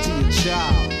father to your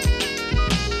child.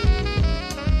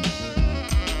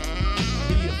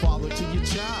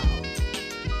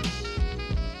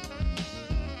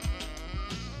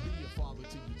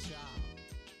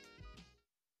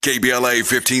 KBLA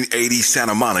 1580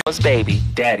 Santa Monica. Baby,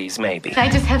 daddy's maybe. I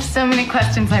just have so many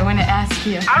questions I want to ask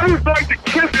you. I would like to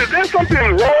kiss you. There's something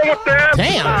wrong with that.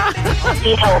 Damn.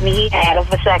 He told me he had a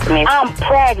vasectomy. I'm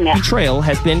pregnant. Betrayal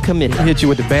has been committed. He hit you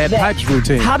with the bad pipes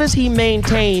routine. How does he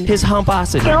maintain his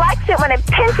humposity? He likes it when it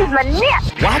pinches my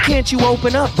neck. Why can't you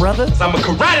open up, brother? I'm a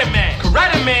karate man.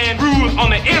 Karate man rules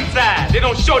on the inside. They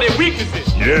don't show their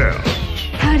weaknesses. Yeah.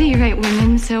 How do you write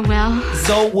women so well?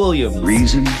 Zoe Williams.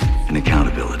 Reason and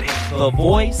accountability. The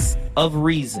voice of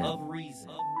reason.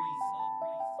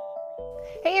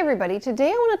 Hey everybody, today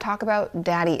I want to talk about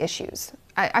daddy issues.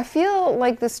 I feel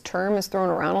like this term is thrown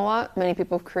around a lot. Many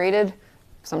people have created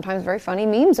sometimes very funny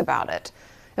memes about it.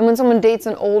 And when someone dates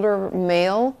an older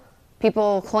male,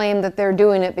 people claim that they're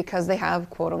doing it because they have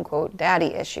quote unquote daddy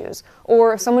issues.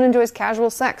 Or if someone enjoys casual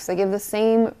sex, they give the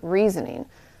same reasoning.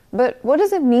 But what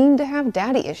does it mean to have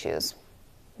daddy issues?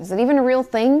 Is it even a real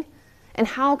thing? And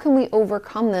how can we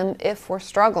overcome them if we're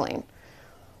struggling?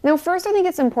 Now, first, I think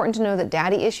it's important to know that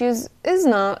daddy issues is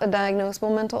not a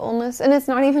diagnosable mental illness, and it's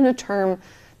not even a term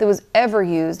that was ever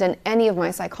used in any of my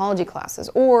psychology classes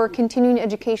or continuing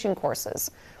education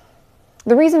courses.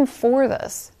 The reason for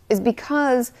this is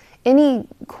because any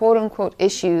quote-unquote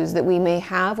issues that we may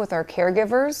have with our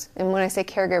caregivers, and when I say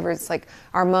caregivers, it's like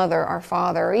our mother, our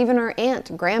father, or even our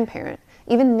aunt, grandparent,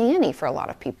 even nanny for a lot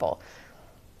of people.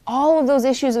 All of those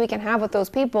issues we can have with those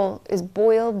people is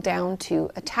boiled down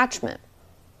to attachment.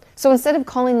 So instead of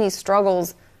calling these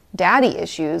struggles daddy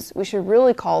issues, we should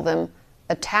really call them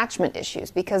attachment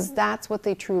issues, because that's what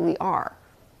they truly are.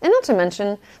 And not to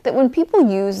mention that when people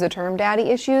use the term daddy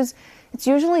issues, it's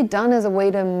usually done as a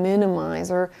way to minimize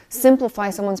or simplify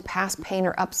someone's past pain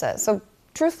or upset. So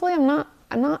truthfully, I'm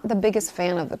not the biggest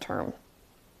fan of the term.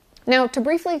 Now, to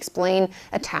briefly explain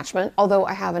attachment, although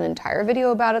I have an entire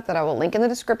video about it that I will link in the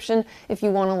description if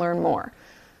you want to learn more.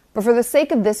 But for the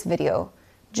sake of this video,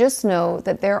 just know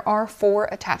that there are 4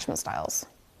 attachment styles: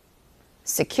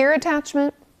 secure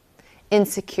attachment,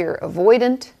 insecure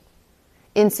avoidant,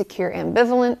 insecure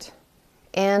ambivalent,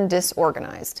 and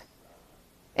disorganized.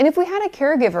 And if we had a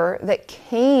caregiver that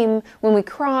came when we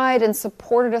cried and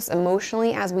supported us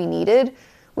emotionally as we needed,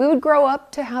 we would grow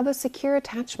up to have a secure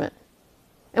attachment.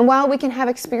 And while we can have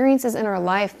experiences in our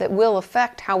life that will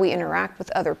affect how we interact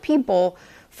with other people,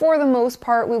 for the most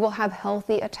part, we will have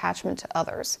healthy attachment to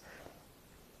others.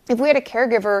 If we had a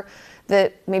caregiver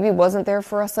that maybe wasn't there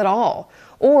for us at all,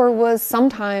 or was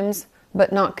sometimes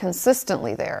but not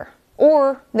consistently there,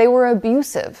 or they were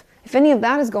abusive, if any of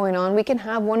that is going on, we can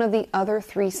have one of the other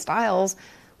 3 styles,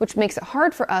 which makes it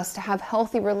hard for us to have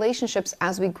healthy relationships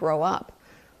as we grow up.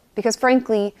 Because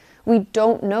frankly, we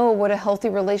don't know what a healthy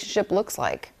relationship looks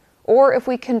like, or if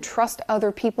we can trust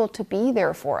other people to be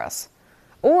there for us,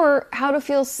 or how to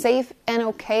feel safe and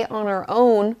okay on our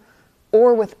own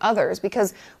or with others,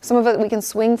 because some of it we can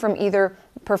swing from either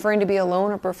preferring to be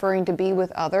alone or preferring to be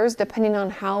with others, depending on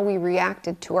how we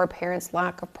reacted to our parents'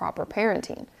 lack of proper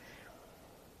parenting.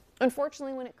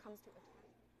 Unfortunately, when it comes to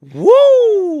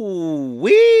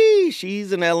Woo-wee!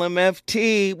 She's an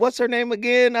LMFT. What's her name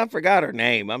again? I forgot her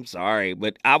name. I'm sorry,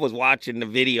 but I was watching the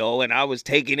video and I was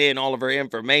taking in all of her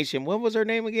information. What was her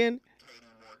name again?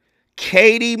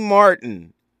 Katie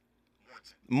Morton.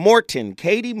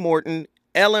 Katie Morton,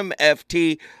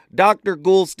 LMFT. Dr.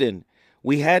 Goulston,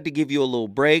 we had to give you a little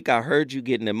break. I heard you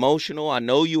getting emotional. I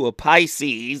know you a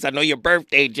Pisces. I know your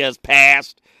birthday just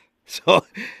passed. So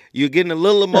you're getting a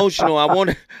little emotional. I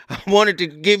wanted to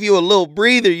give you a little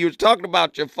breather. You were talking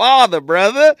about your father,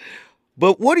 brother.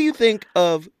 But what do you think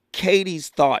of Katie's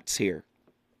thoughts here?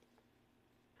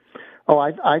 Oh,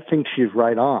 I think she's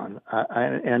right on.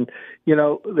 And, you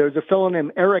know, there's a fellow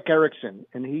named Eric Erickson,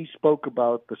 and he spoke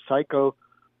about the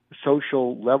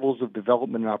psychosocial levels of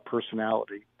development in our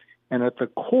personality. And at the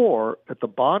core, at the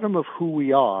bottom of who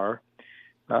we are,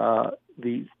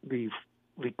 the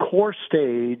core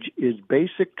stage is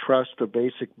basic trust or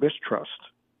basic mistrust.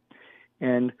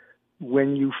 And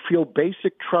when you feel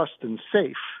basic trust and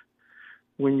safe,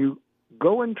 when you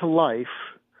go into life,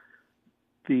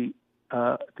 the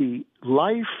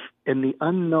life and the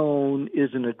unknown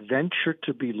is an adventure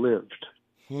to be lived.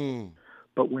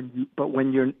 But when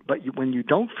you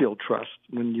don't feel trust,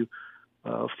 when you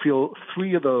feel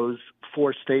 3 of those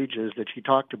 4 stages that she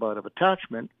talked about of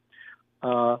attachment,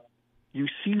 you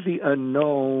see the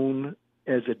unknown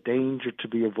as a danger to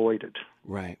be avoided.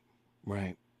 Right.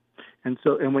 And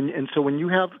so when you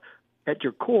have at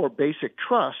your core basic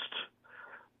trust,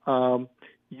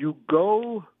 you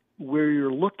go where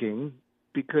you're looking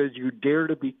because you dare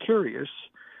to be curious.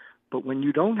 But when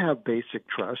you don't have basic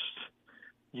trust,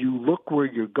 you look where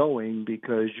you're going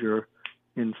because you're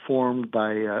informed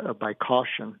by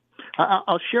caution.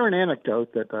 I'll share an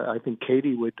anecdote that I think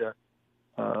Katie would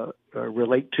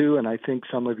relate to, and I think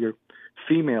some of your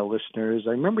female listeners.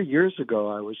 I remember years ago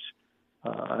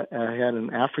I had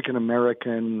an African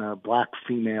American black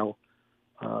female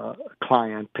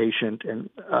patient, and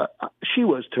she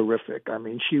was terrific. I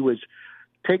mean, she was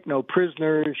take no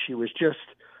prisoners. She was just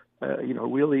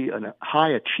really a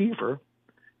high achiever.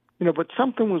 But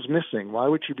something was missing. Why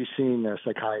would she be seeing a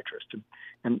psychiatrist?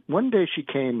 And one day she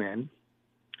came in,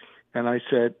 and I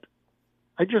said,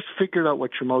 I just figured out what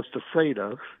you're most afraid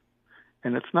of,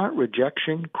 and it's not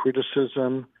rejection,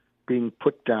 criticism, being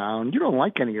put down. You don't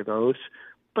like any of those,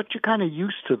 but you're kind of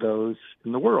used to those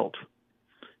in the world.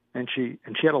 And she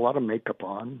had a lot of makeup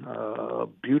on, a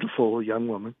beautiful young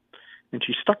woman, and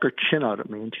she stuck her chin out at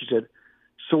me, and she said,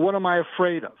 so what am I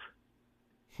afraid of?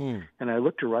 And I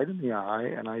looked her right in the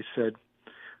eye, and I said,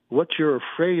 what you're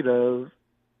afraid of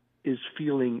is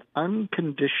feeling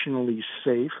unconditionally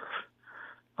safe,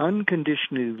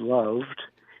 unconditionally loved,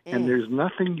 and there's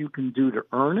nothing you can do to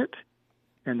earn it,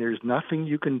 and there's nothing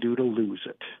you can do to lose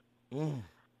it.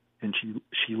 And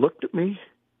she looked at me,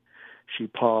 she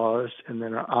paused, and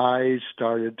then her eyes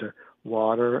started to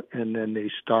water, and then they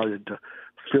started to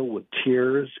fill with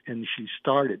tears, and she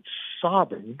started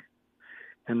sobbing,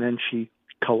 and then she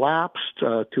collapsed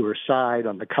to her side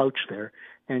on the couch there,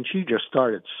 and she just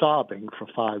started sobbing for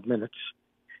 5 minutes.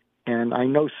 And I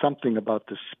know something about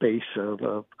the space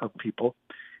of people,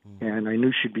 and I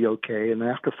knew she'd be okay. And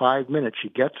after 5 minutes, she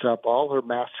gets up, all her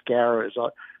mascara is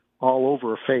all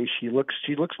over her face. She looks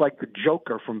like the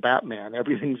Joker from Batman.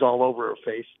 Everything's all over her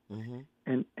face.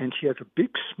 And she has a big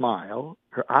smile.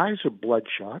 Her eyes are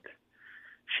bloodshot.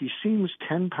 She seems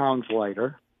 10 pounds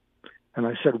lighter. And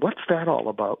I said, "What's that all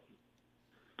about?"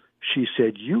 She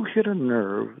said, "You hit a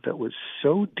nerve that was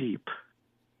so deep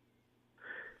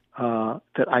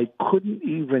that I couldn't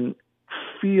even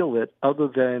feel it other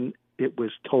than it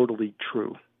was totally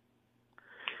true.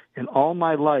 In all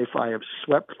my life, I have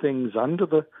swept things under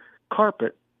the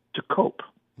carpet to cope.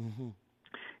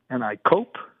 And I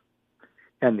cope,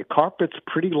 and the carpet's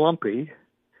pretty lumpy,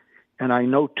 and I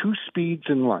know 2 speeds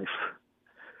in life: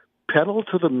 pedal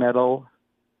to the metal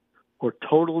or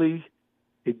totally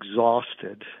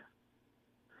exhausted.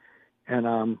 And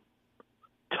I'm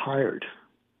tired.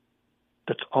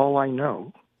 That's all I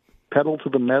know. Pedal to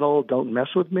the metal, don't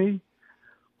mess with me,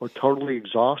 or totally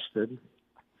exhausted.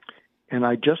 And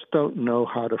I just don't know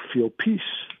how to feel peace."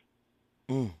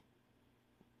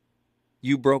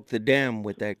 You broke the dam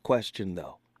with that question,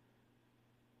 though.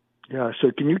 Yeah,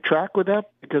 so can you track with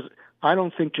that? Because I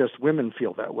don't think just women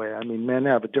feel that way. I mean, men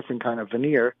have a different kind of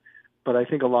veneer, but I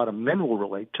think a lot of men will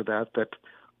relate to that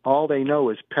all they know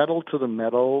is pedal to the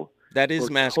metal. That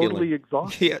is masculine. Totally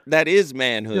exhausted. Yeah, that is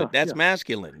manhood. Yeah, that's yeah.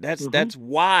 masculine. That's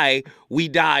why we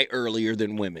die earlier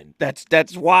than women.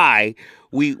 That's why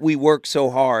we work so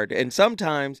hard. And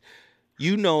sometimes,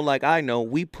 like I know,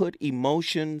 we put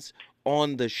emotions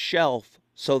on the shelf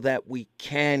so that we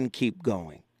can keep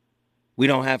going. We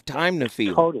don't have time to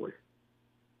feel. Totally.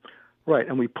 Right,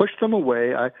 and we push them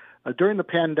away. During the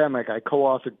pandemic, I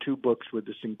co-authored 2 books with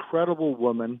this incredible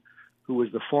woman who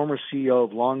was the former CEO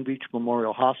of Long Beach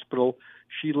Memorial Hospital.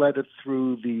 She led it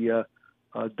through the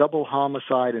double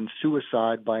homicide and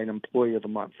suicide by an employee of the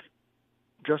month.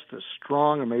 Just a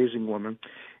strong, amazing woman.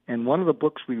 And one of the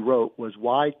books we wrote was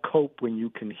Why Cope When You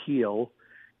Can Heal,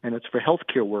 and it's for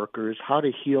healthcare workers, how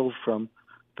to heal from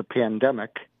the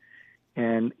pandemic.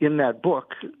 And in that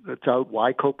book, it's out,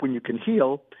 Why Cope When You Can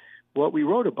Heal, what we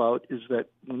wrote about is that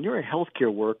when you're a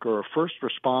healthcare worker or a first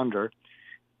responder,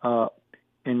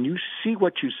 and you see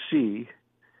what you see,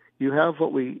 you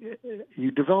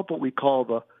develop what we call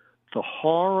the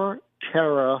horror,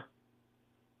 terror,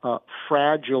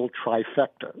 fragile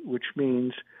trifecta, which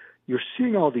means you're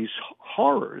seeing all these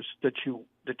horrors that you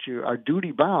are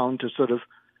duty bound to sort of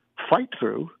fight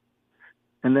through,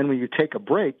 and then when you take a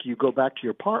break, you go back to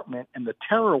your apartment, and the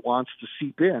terror wants to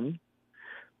seep in,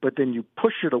 but then you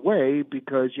push it away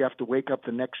because you have to wake up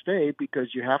the next day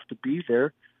because you have to be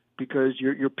there, because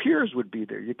your peers would be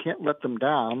there. You can't let them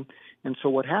down. And so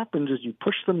what happens is you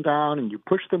push them down and you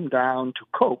push them down to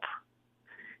cope.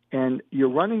 And you're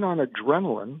running on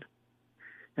adrenaline,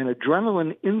 and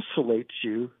adrenaline insulates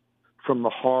you from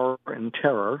the horror and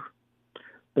terror.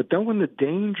 But then when the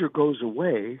danger goes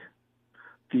away,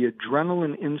 the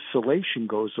adrenaline insulation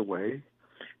goes away,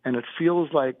 and it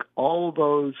feels like all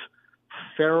those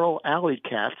feral alley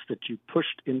cats that you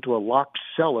pushed into a locked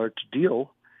cellar to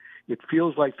deal, it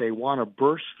feels like they want to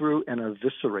burst through and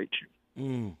eviscerate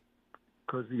you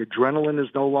because the adrenaline is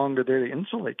no longer there to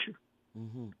insulate you.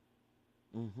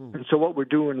 And so what we're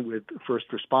doing with first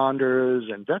responders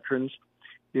and veterans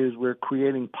is we're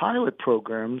creating pilot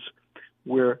programs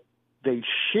where they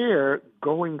share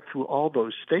going through all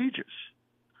those stages.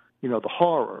 The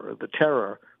horror, the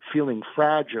terror, feeling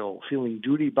fragile, feeling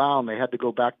duty-bound. They had to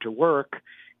go back to work,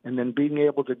 and then being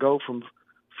able to go from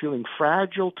feeling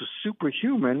fragile to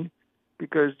superhuman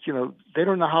because, they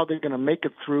don't know how they're going to make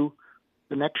it through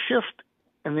the next shift.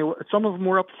 And some of them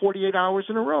were up 48 hours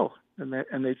in a row, and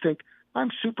they think, I'm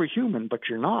superhuman, but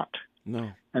you're not.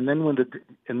 No. And then when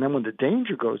the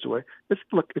danger goes away, it's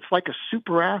like a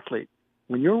super athlete.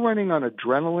 When you're running on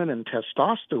adrenaline and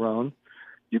testosterone,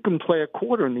 you can play a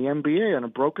quarter in the NBA on a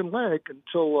broken leg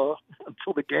until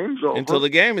the game's over. Until the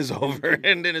game is over,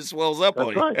 and then it swells up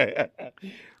on you.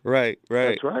 Right.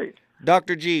 That's right.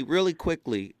 Dr. G, really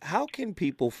quickly, how can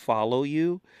people follow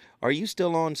you are you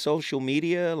still on social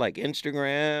media like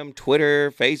Instagram,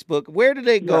 Twitter, Facebook? Where do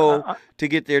they go to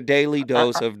get their daily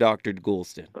dose of Dr.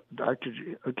 Goulston? Dr.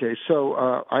 G. Okay,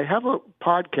 so I have a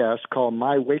podcast called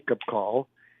My Wake Up Call.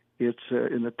 It's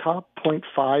in the top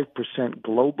 0.5%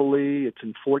 globally. It's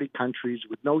in 40 countries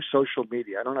with no social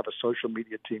media. I don't have a social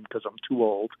media team because I'm too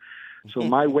old. So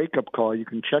My Wake Up Call, you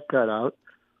can check that out.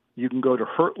 You can go to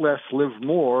Hurt Less, Live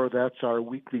More. That's our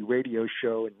weekly radio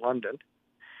show in London.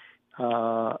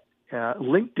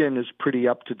 LinkedIn is pretty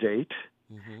up to date.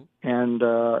 And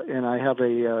I have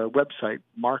a website,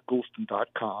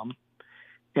 markgoulston.com.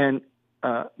 And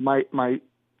my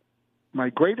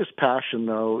greatest passion,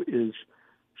 though, is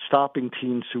stopping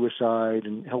teen suicide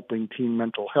and helping teen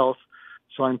mental health.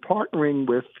 So I'm partnering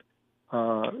with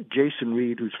Jason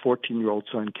Reed, whose 14-year-old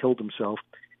son killed himself.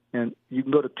 And you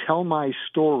can go to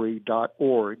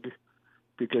tellmystory.org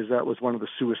because that was one of the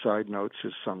suicide notes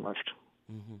his son left.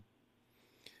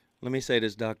 Let me say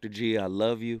this, Dr. G. I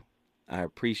love you. I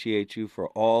appreciate you for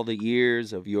all the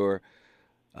years of your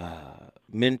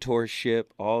mentorship,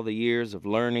 all the years of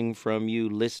learning from you,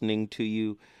 listening to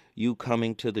you, you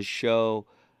coming to the show.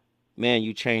 Man,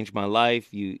 you changed my life.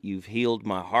 You've healed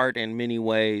my heart in many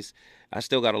ways. I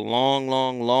still got a long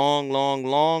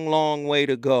way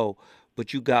to go,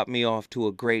 but you got me off to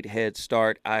a great head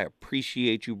start. I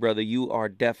appreciate you, brother. You are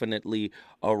definitely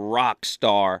a rock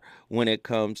star when it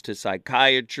comes to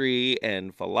psychiatry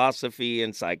and philosophy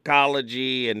and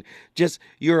psychology, and just,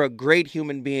 you're a great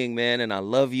human being, man, and I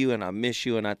love you and I miss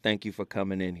you, and I thank you for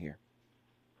coming in here.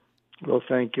 Well,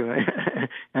 thank you.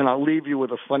 And I'll leave you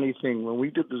with a funny thing. When we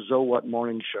did the So What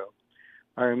morning show,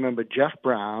 I remember Jeff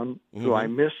Brown, who I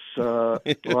miss,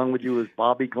 along with you, was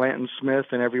Bobby Glanton Smith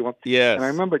and everyone. Yes. And I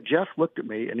remember Jeff looked at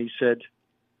me and he said,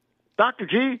 Dr.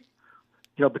 G,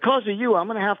 because of you, I'm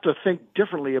going to have to think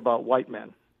differently about white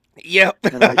men. Yep.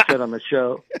 And I said on the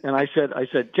show, and I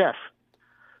said, Jeff,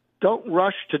 don't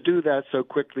rush to do that so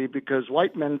quickly because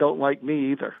white men don't like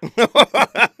me either.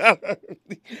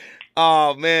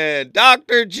 Oh, man.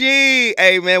 Dr. G.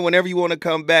 Hey, man, whenever you want to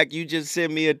come back, you just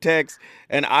send me a text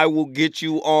and I will get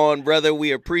you on, brother.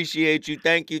 We appreciate you.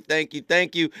 Thank you.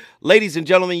 Ladies and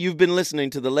gentlemen, you've been listening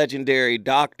to the legendary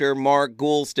Dr. Mark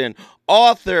Goulston,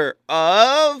 author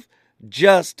of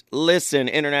Just Listen,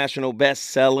 international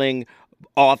best-selling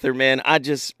author, man. I'm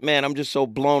just so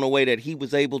blown away that he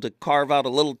was able to carve out a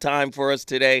little time for us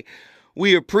today.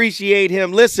 We appreciate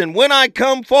him. Listen, when I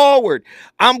come forward,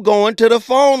 I'm going to the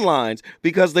phone lines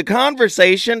because the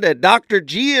conversation that Dr.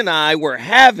 G and I were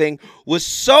having was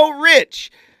so rich.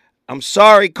 I'm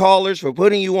sorry, callers, for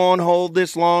putting you on hold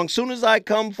this long. Soon as I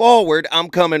come forward, I'm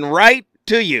coming right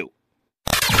to you.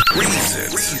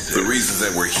 Reasons. The reasons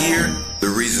that we're here, the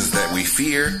reasons that we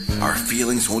fear, our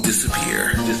feelings won't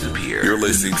disappear. You're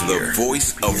listening to the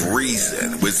Voice of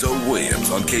Reason with Zoe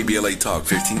Williams on KBLA Talk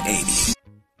 1580.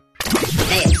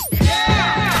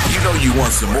 You know you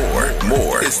want some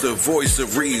more. It's the Voice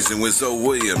of Reason with Zoe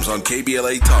Williams on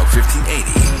KBLA Talk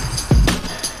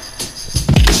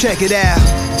 1580. Check it out.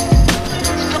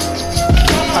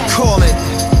 I call it.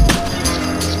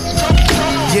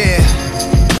 Yeah.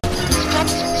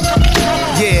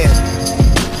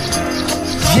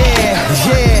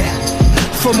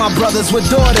 For my brothers with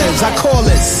daughters, I call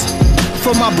this.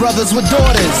 For my brothers with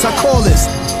daughters, I call this.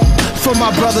 For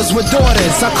my brothers with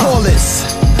daughters, I call this.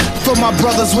 For my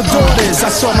brothers with daughters,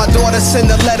 I saw my daughter send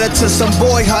a letter to some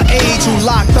boy her age who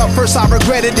locked up. First I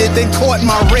regretted it, then caught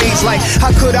my rage. Like,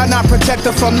 how could I not protect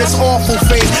her from this awful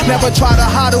phase? Never tried to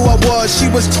hide who I was,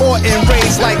 she was taught and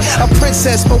raised like a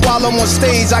princess. But while I'm on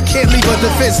stage, I can't leave her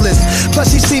defenseless. Plus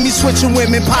she see me switching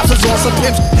women, pops was on some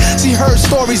pimp. She heard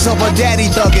stories of her daddy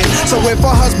thugging. So if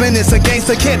her husband is a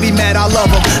gangster, can't be mad, I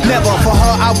love him. Never, for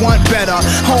her I want better.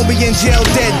 Homie in jail,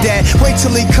 dead dad. Wait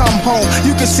till he come home,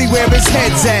 you can see where his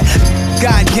head's at.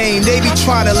 God game, they be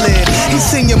trying to live. He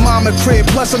seen your mama crib,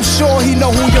 plus I'm sure he know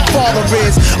who your father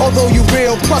is. Although you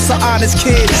real, plus an honest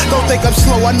kid. Don't think I'm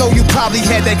slow, I know you probably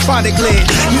had that chronic lid.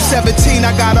 You 17,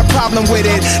 I got a problem with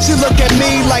it. She look at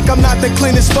me like I'm not the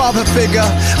cleanest father figure,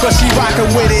 but she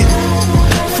rockin' with it.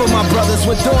 For my brothers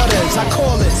with daughters, I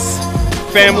call this.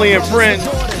 Family and friends.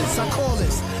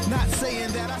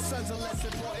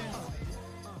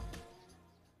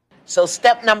 So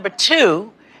step number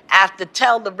 2, after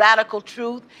tell the radical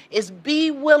truth, is be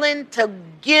willing to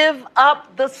give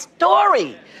up the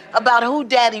story about who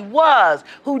daddy was,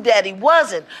 who daddy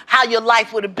wasn't, how your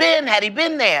life would have been had he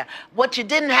been there, what you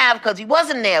didn't have because he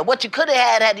wasn't there, what you could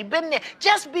have had he been there.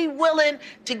 Just be willing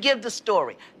to give the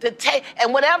story.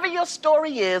 And whatever your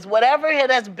story is, whatever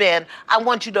it has been, I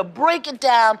want you to break it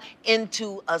down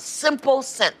into a simple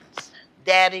sentence.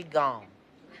 Daddy gone.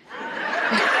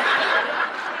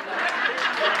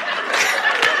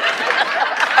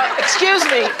 Excuse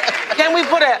me. Can we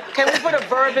put a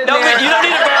verb in No, there? you don't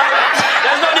need a verb.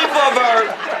 There's no need for a verb.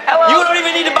 Hello? You don't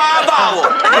even need to buy a vowel.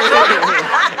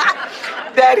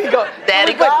 Daddy go.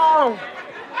 Daddy gone.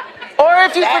 Or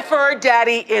if you prefer,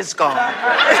 Daddy is gone.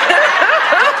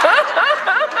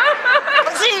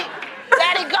 See,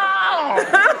 Daddy gone.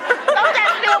 Don't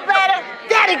that feel better?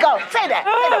 Daddy go. Say that.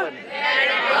 Say that with me.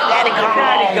 Daddy gone.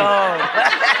 Daddy gone.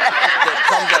 That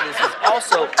comes out of this is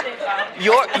also,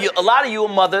 a lot of you are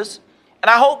mothers, and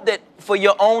I hope that for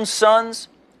your own sons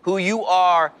who you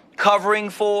are covering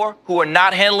for, who are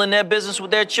not handling their business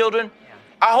with their children,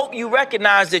 I hope you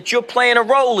recognize that you're playing a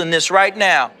role in this right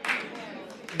now.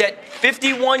 That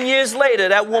 51 years later,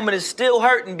 that woman is still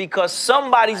hurting because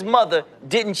somebody's mother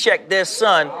didn't check their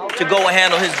son to go and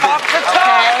handle his business.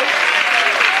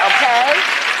 Okay.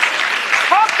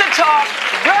 Talk the talk,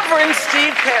 Reverend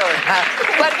Steve Perry.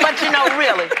 But you know,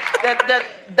 really,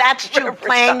 that's true.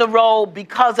 Playing the role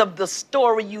because of the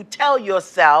story you tell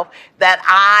yourself that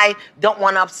I don't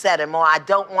want to upset him or I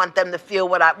don't want them to feel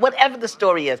whatever the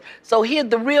story is. So here,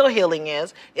 the real healing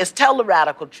is tell the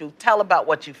radical truth, tell about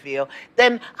what you feel.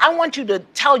 Then I want you to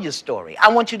tell your story. I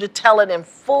want you to tell it in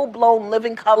full-blown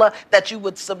living color that you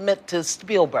would submit to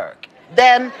Spielberg.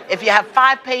 Then, if you have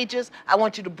 5 pages, I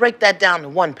want you to break that down to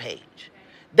 1 page.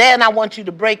 Then I want you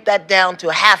to break that down to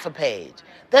half a page.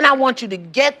 Then I want you to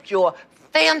get your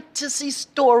fantasy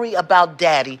story about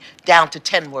Daddy down to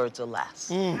 10 words or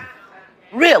less.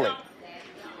 Really?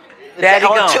 Daddy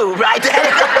or gone. 2, right? That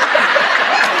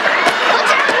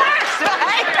works,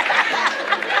 right?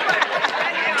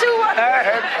 2 words,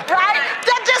 right?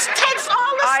 That just takes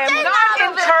all the sting out of it. I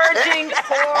am not encouraging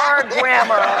poor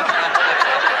grammar.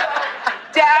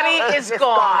 Daddy is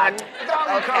gone.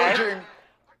 Okay.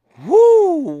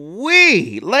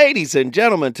 Woo-wee! Ladies and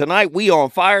gentlemen, tonight we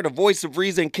on fire. The Voice of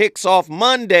Reason kicks off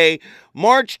Monday,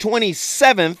 March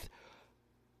 27th,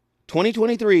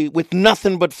 2023 with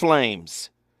nothing but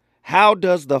flames. How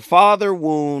does the father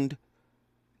wound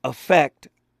affect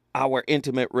our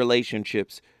intimate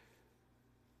relationships?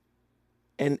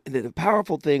 And the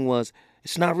powerful thing was,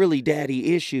 it's not really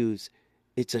daddy issues,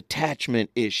 it's attachment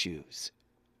issues.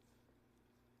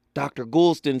 Dr.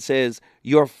 Goulston says,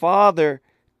 your father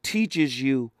teaches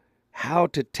you how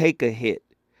to take a hit.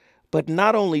 But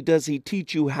not only does he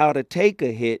teach you how to take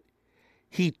a hit,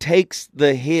 he takes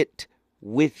the hit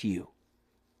with you.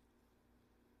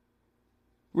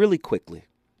 Really quickly.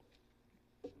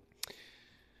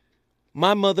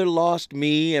 My mother lost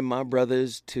me and my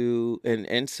brothers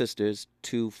and sisters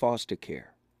to foster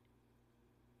care.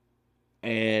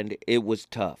 And it was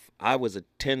tough. I was a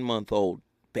 10-month-old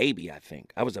baby, I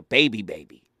think. I was a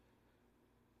baby.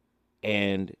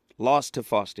 And lost to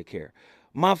foster care.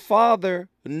 My father,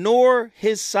 nor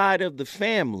his side of the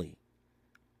family,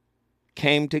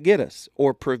 came to get us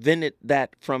or prevented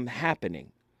that from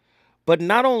happening. But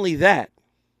not only that,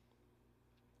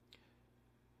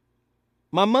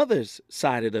 my mother's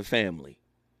side of the family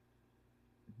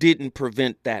didn't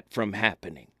prevent that from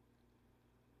happening.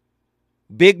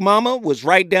 Big Mama was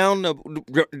right down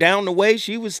the way.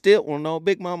 She was still,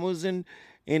 Big Mama was in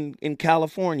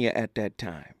California at that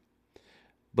time.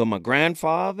 But my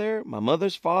grandfather, my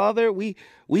mother's father, we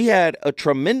had a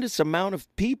tremendous amount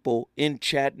of people in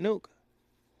Chattanooga.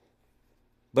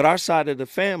 But our side of the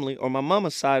family, or my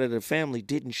mama's side of the family,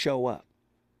 didn't show up.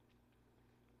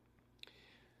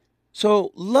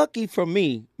 So lucky for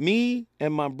me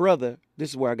and my brother,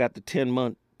 this is where I got the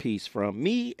 10-month piece from.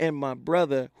 Me and my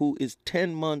brother, who is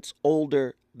 10 months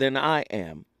older than I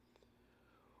am,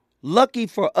 lucky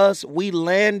for us, we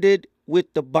landed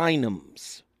with the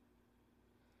Bynums.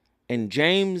 And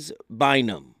James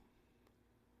Bynum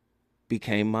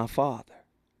became my father.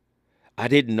 I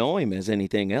didn't know him as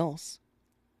anything else.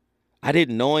 I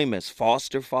didn't know him as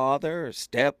foster father or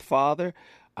stepfather.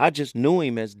 I just knew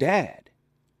him as dad.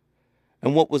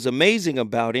 And what was amazing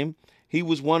about him, he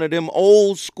was one of them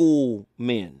old school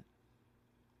men.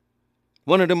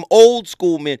 One of them old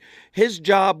school men. His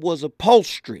job was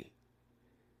upholstery.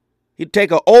 He'd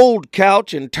take an old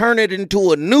couch and turn it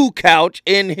into a new couch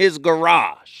in his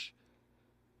garage.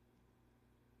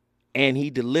 And he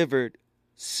delivered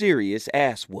serious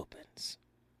ass whoopings.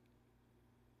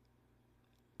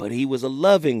 But he was a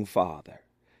loving father.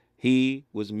 He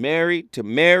was married to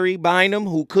Mary Bynum,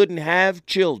 who couldn't have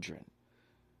children.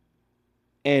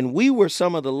 And we were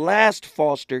some of the last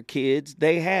foster kids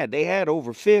they had. They had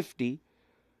over 50,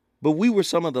 but we were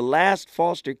some of the last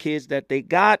foster kids that they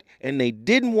got, and they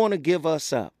didn't want to give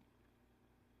us up.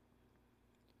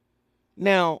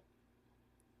 Now,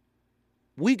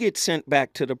 we get sent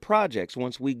back to the projects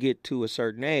once we get to a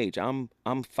certain age. I'm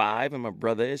 5 and my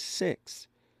brother is 6.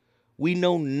 We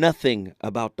know nothing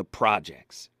about the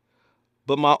projects.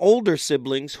 But my older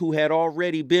siblings who had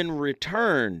already been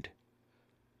returned,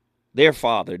 their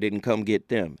father didn't come get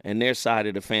them, and their side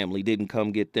of the family didn't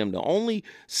come get them. The only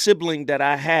sibling that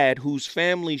I had whose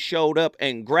family showed up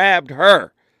and grabbed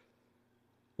her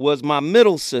was my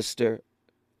middle sister.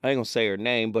 I ain't gonna say her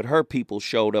name, but her people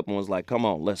showed up and was like, come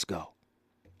on, let's go.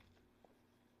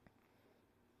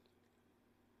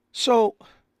 So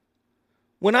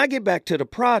when I get back to the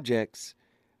projects,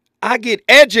 I get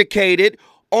educated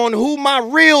on who my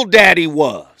real daddy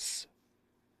was.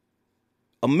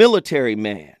 A military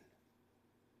man.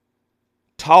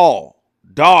 Tall,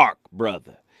 dark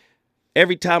brother.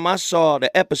 Every time I saw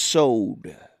the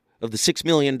episode of the $6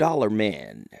 Million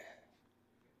Man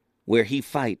where he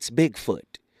fights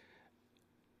Bigfoot,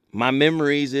 my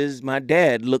memories is my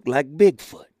dad looked like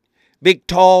Bigfoot. Big,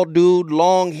 tall dude,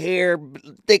 long hair,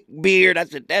 thick beard. I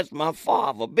said, that's my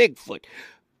father, Bigfoot.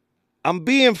 I'm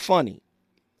being funny.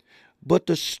 But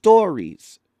the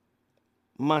stories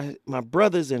my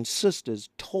brothers and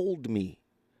sisters told me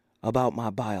about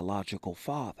my biological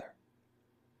father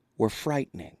were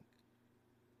frightening.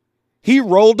 He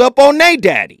rolled up on they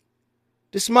daddy.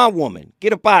 This is my woman.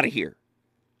 Get up out of here.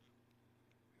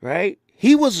 Right?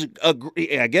 He was,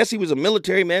 I guess he was a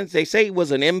military man. They say he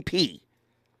was an MP.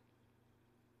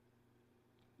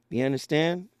 You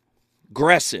understand?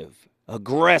 Aggressive,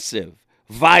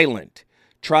 violent.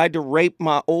 Tried to rape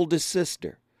my oldest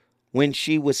sister when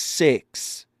she was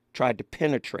 6. Tried to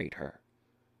penetrate her.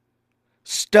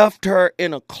 Stuffed her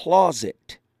in a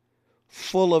closet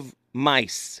full of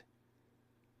mice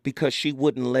because she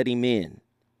wouldn't let him in.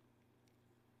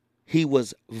 He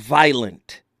was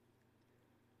violent.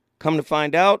 Come to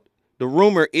find out, the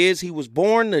rumor is he was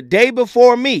born the day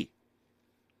before me.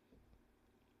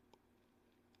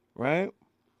 Right?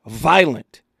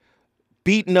 Violent.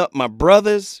 Beating up my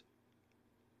brothers.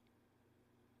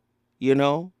 You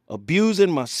know,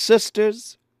 abusing my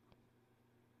sisters.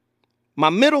 My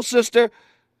middle sister,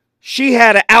 she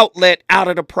had an outlet out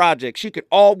of the project. She could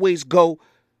always go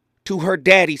to her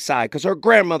daddy's side because her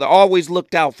grandmother always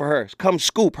looked out for her. Come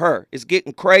scoop her. It's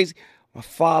getting crazy. My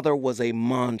father was a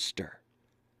monster.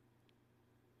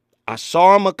 I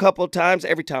saw him a couple of times.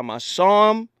 Every time I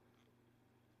saw him,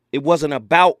 it wasn't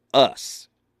about us,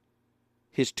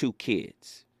 his 2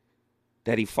 kids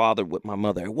that he fathered with my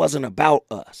mother. It wasn't about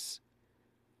us.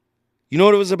 You know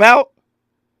what it was about?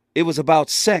 It was about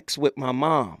sex with my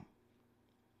mom.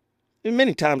 And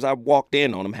many times I walked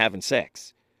in on him having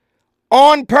sex.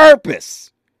 On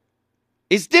purpose.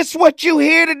 Is this what you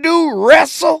here to do,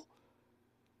 wrestle?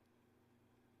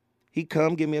 He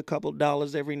come give me a couple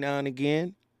dollars every now and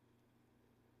again.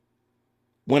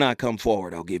 When I come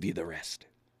forward, I'll give you the rest.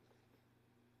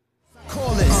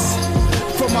 Call this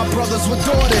for my brothers with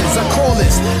daughters. I call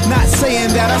this, not saying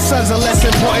that our sons are less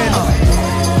important.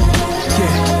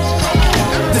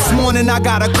 This morning I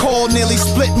got a call, nearly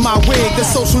split my wig. The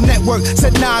social network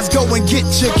said, Nas, go and get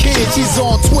your kid. She's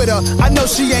on Twitter. I know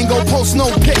she ain't gon' post no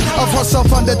pic of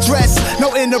herself underdressed.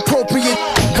 No inappropriate,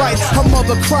 right? Her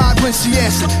mother cried when she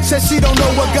answered. Said she don't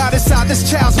know what got inside this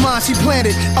child's mind. She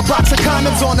planted a box of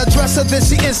condoms on her dresser, then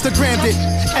she Instagrammed it.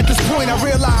 At this point I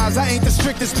realize I ain't the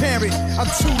strictest parent. I'm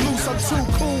too loose, I'm too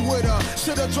cool with her.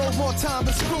 Should've drove more time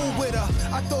to school with her.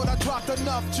 I thought I dropped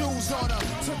enough jewels on her.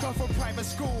 Took her from private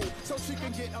school so she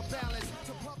can get a balance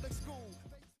to public school.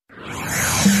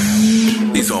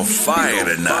 He's on fire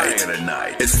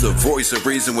tonight. It's the Voice of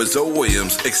Reason with Zoe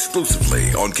Williams,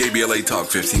 exclusively on KBLA Talk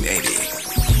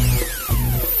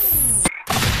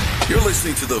 1580. You're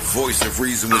listening to the Voice of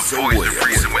Reason with Zoe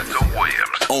Williams.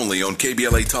 Only on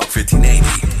KBLA Talk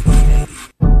 1580.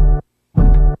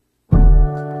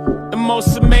 The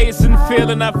most amazing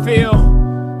feeling I feel.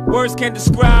 Words can't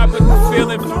describe it, the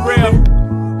feeling for real.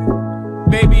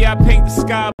 Baby, I paint the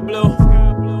sky blue.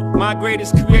 My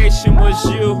greatest creation was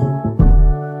you.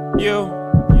 You.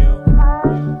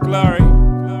 Glory.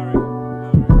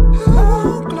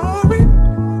 Glory.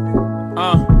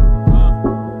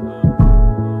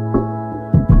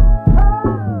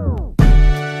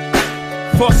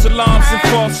 False alarms and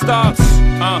false starts.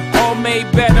 All made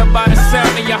better by the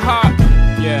sound of your heart.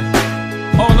 Yeah.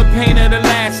 All the pain of the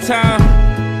last time.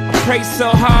 I prayed so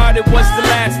hard it was the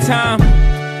last time.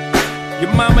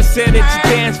 Your mama said that you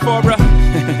danced for her.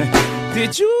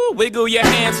 Did you wiggle your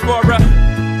hands for her?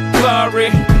 Glory,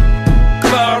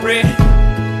 glory,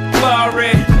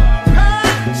 glory.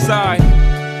 Sorry.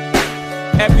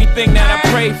 Everything that I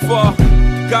prayed for,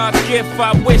 God's gift,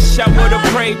 I wish I would've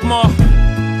prayed more.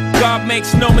 God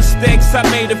makes no mistakes, I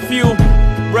made a few.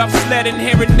 Rough sledding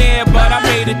here and there, but I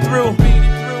made it through.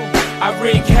 I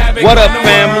wreak havoc. What up,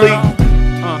 family?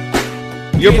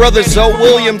 Your brother Zoe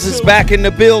Williams is back in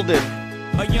the building.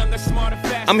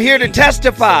 I'm here to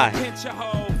testify.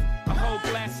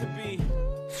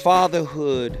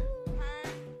 Fatherhood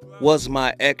was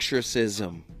my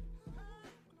exorcism.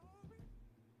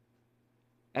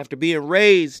 After being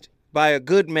raised by a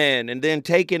good man and then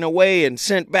taken away and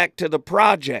sent back to the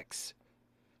projects,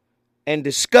 and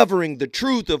discovering the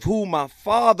truth of who my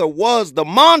father was, the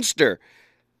monster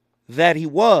that he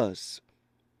was,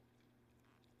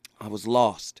 I was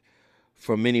lost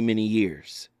for many, many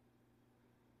years.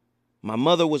 My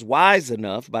mother was wise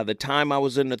enough by the time I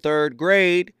was in the 3rd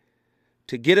grade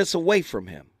to get us away from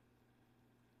him.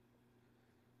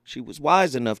 She was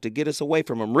wise enough to get us away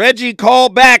from him. Reggie, call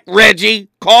back, Reggie,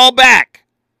 call back.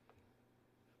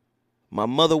 My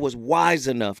mother was wise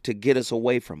enough to get us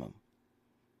away from him.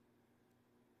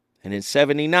 And in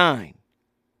 79,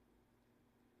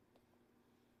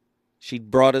 she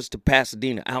brought us to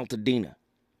Pasadena, Altadena,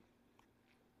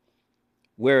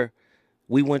 where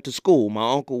we went to school.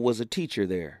 My uncle was a teacher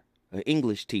there, an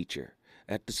English teacher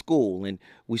at the school, and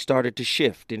we started to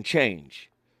shift and change.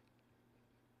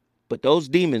 But those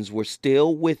demons were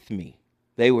still with me.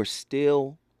 They were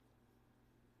still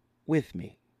with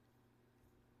me.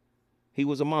 He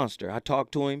was a monster. I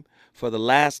talked to him for the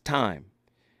last time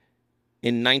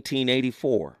in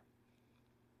 1984.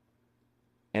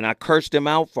 And I cursed him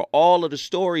out for all of the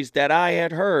stories that I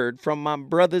had heard from my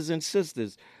brothers and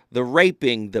sisters. The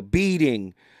raping, the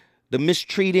beating, the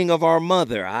mistreating of our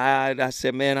mother. I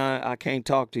said, man, I can't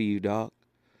talk to you, dog.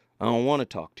 I don't want to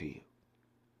talk to you.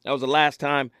 That was the last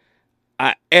time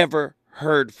I ever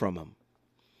heard from him.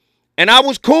 And I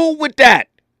was cool with that.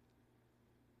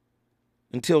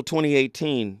 Until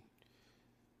 2018.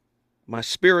 My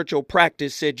spiritual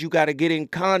practice said you got to get in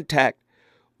contact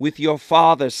with your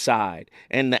father's side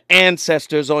and the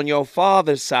ancestors on your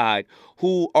father's side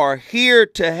who are here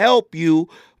to help you,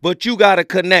 but you got to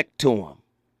connect to them.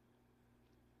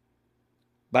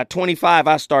 By 25,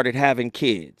 I started having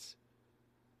kids.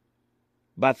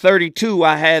 By 32,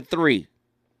 I had 3,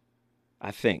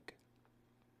 I think.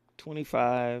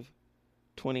 25,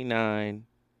 29,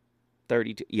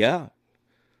 32. Yeah,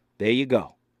 there you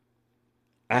go.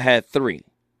 I had 3.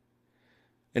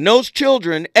 And those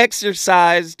children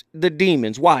exorcised the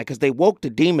demons. Why? Because they woke the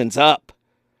demons up.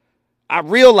 I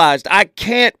realized I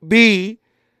can't be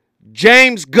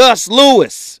James Gus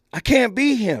Lewis. I can't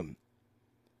be him.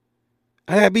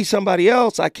 I gotta be somebody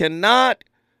else. I cannot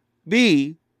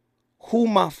be who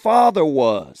my father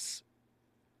was.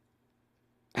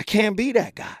 I can't be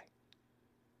that guy.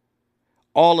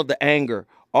 All of the anger,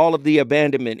 all of the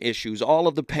abandonment issues, all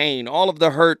of the pain, all of the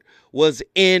hurt was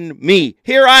in me.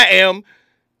 Here I am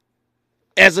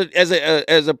as a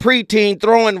preteen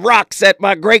throwing rocks at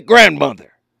my great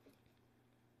grandmother.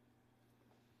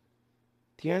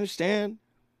 Do you understand?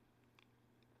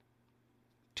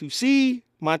 To see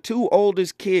my 2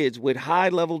 oldest kids with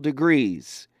high-level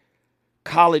degrees,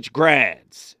 college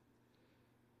grads,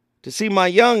 to see my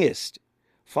youngest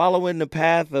following the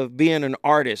path of being an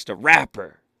artist, a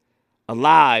rapper,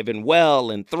 alive and well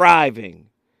and thriving,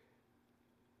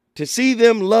 to see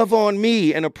them love on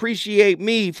me and appreciate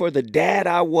me for the dad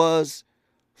I was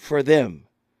for them.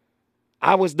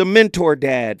 I was the mentor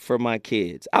dad for my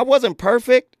kids. I wasn't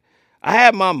perfect. I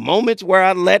had my moments where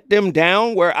I let them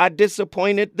down, where I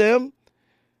disappointed them.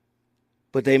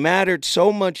 But they mattered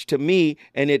so much to me,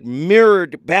 and it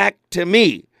mirrored back to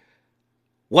me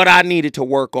what I needed to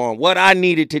work on, what I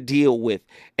needed to deal with.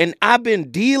 And I've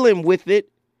been dealing with it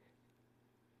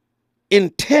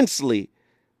intensely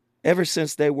ever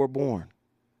since they were born.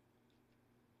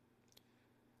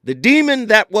 The demon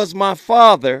that was my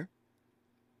father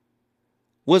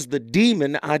was the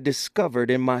demon I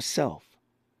discovered in myself.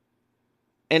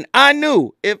 And I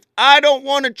knew if I don't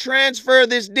want to transfer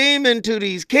this demon to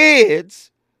these kids,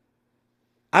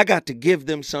 I got to give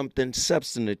them something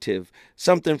substantive,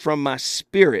 something from my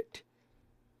spirit.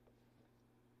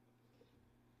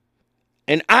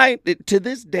 And to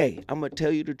this day, I'm going to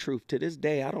tell you the truth. To this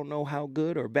day, I don't know how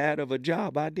good or bad of a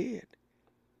job I did.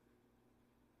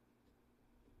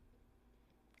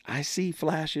 I see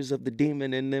flashes of the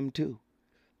demon in them too.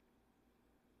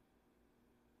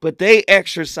 But they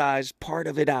exercised part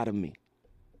of it out of me.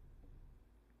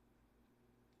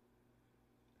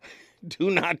 Do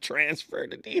not transfer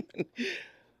the demon.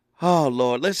 Oh,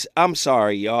 Lord, I'm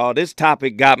sorry, y'all. This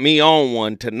topic got me on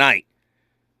one tonight.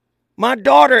 My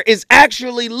daughter is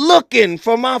actually looking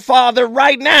for my father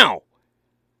right now.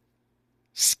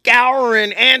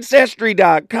 scouring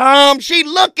Ancestry.com. She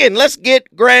looking. Let's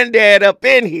get Granddad up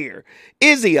in here.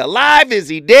 Is he alive? Is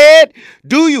he dead?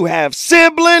 Do you have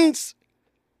siblings?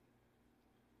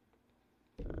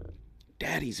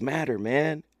 Daddies matter,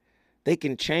 man. They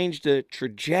can change the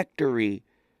trajectory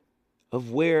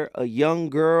of where a young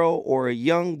girl or a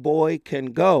young boy can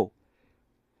go.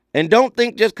 And don't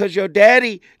think just because your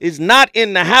daddy is not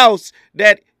in the house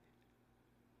that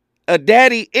a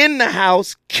daddy in the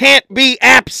house can't be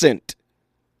absent.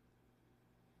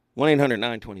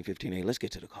 1-800-920-1580. Let's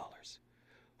get to the callers.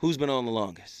 Who's been on the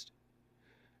longest?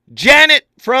 Janet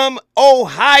from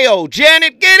Ohio.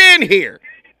 Janet, get in here.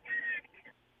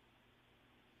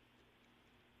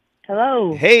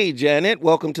 Hello. Hey, Janet.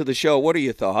 Welcome to the show. What are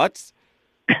your thoughts?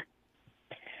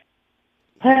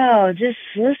 Well, just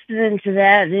listening to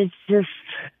that, it's just,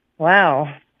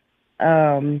 wow.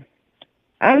 I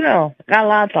don't know. Got a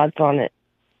lot of thoughts on it.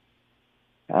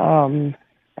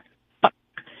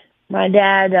 My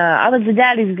dad, I was a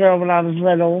daddy's girl when I was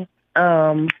little.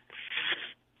 Then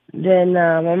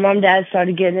my mom and dad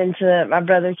started getting into it. My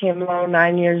brother came along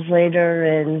 9 years later,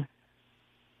 and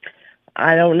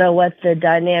I don't know what the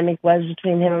dynamic was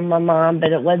between him and my mom,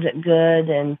 but it wasn't good.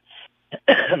 And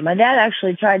my dad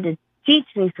actually tried to teach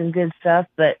me some good stuff,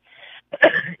 but,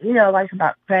 you know, like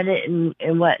about credit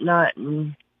and whatnot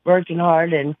and working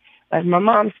hard. And like my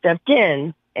mom stepped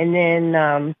in, and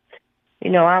then,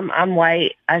 you know, I'm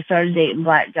white. I started dating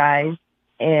black guys,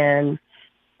 and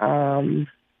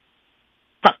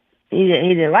he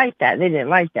didn't like that. They didn't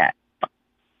like that.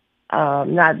 I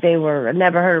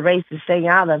never heard a racist thing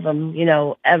out of them, you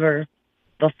know, ever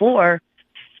before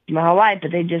my whole life,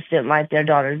 but they just didn't like their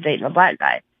daughters dating a black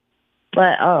guy.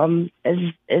 But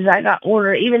as I got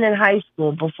older, even in high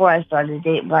school, before I started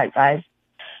dating black guys,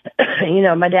 you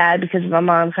know, my dad, because my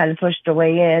mom kind of pushed her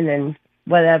way in and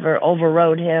whatever,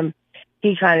 overrode him,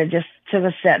 he kind of just took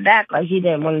a step back, like he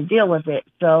didn't want to deal with it.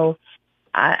 So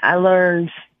I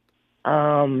learned,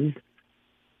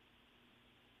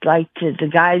 like to the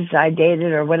guys I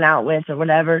dated or went out with or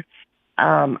whatever,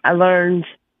 I learned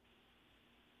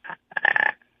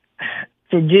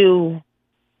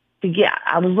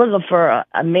I was looking for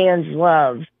a man's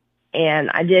love, and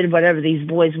I did whatever these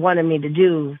boys wanted me to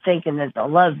do, thinking that they'll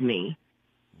love me,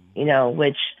 you know,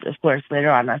 which, of course, later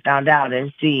on I found out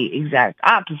is the exact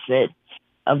opposite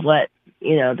of what,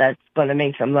 you know, that's going to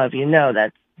make them love you. No,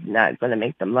 that's not going to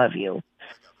make them love you.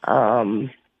 And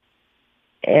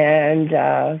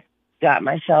got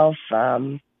myself,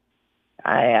 I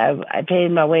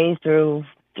paid my way through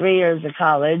 3 years of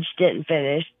college, didn't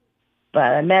finish, but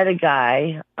I met a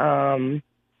guy.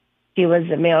 He was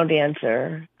a male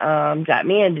dancer, got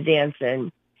me into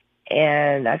dancing,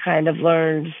 and I kind of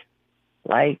learned,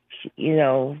 like, you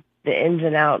know, the ins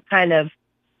and outs, kind of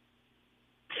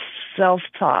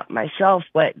self-taught myself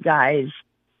what guys,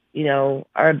 you know,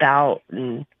 are about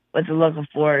and what they're looking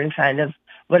for, and kind of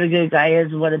what a good guy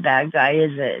is and what a bad guy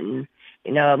isn't. And,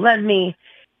 you know, it led me,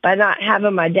 by not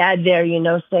having my dad there, you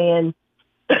know, saying,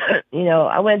 you know,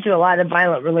 I went through a lot of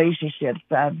violent relationships,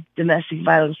 domestic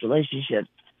violence relationships.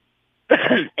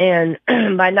 And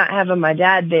by not having my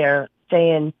dad there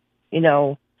saying, you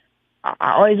know,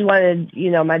 I always wanted,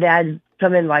 you know, my dad to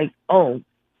come in like, oh,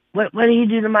 what did he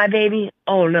do to my baby?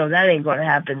 Oh, no, that ain't going to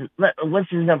happen. What's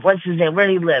his name? Where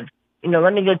do he live? You know,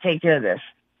 let me go take care of this.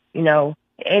 You know,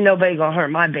 ain't nobody going to hurt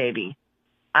my baby.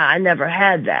 I never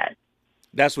had that.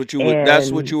 That's what you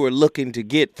were looking to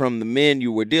get from the men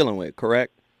you were dealing with,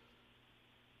 correct?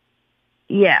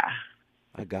 Yeah.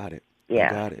 I got it. Yeah.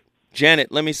 I got it.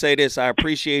 Janet, let me say this. I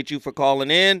appreciate you for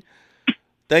calling in.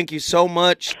 Thank you so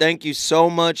much. Thank you so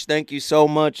much. Thank you so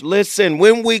much. Listen,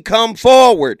 when we come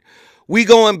forward, we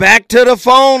going back to the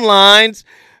phone lines.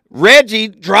 Reggie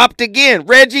dropped again.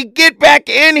 Reggie, get back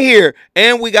in here.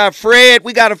 And we got Fred.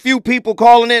 We got a few people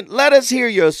calling in. Let us hear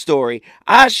your story.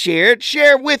 I shared.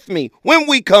 Share with me. When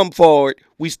we come forward,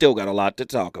 we still got a lot to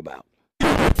talk about.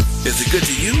 Is it good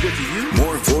to you?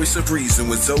 More Voice of Reason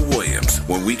with Zoe Williams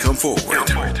when we come forward.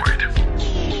 You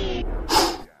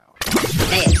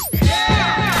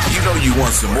know you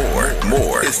want some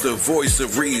more. It's the Voice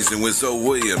of Reason with Zoe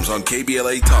Williams on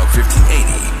KBLA Talk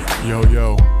 1580.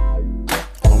 Yo.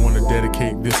 I want to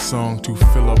dedicate this song to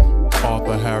Philip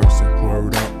Arthur Harrison.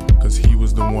 Word up, because he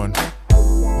was the one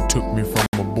who took me from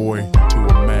a boy to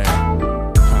a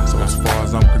man. So as far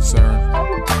as I'm concerned,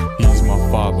 he's my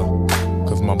father,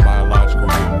 because my biological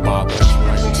didn't bother.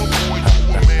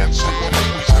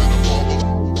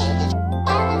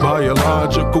 Biological.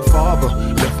 biological father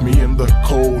left me in the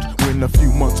cold. When a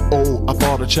few months old, I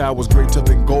thought a child was greater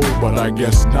than gold, but I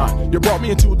guess not. You brought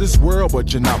me into this world,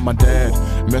 but you're not my dad.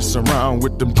 Mess around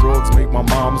with them drugs, make my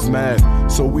mom's mad.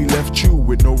 So we left you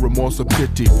with no remorse or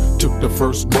pity. Took the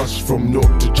first bus from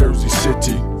Newark to Jersey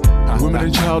City. Women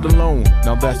and child alone,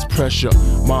 now that's pressure.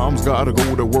 Mom's gotta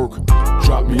go to work.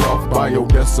 Drop me off by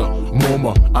Odessa.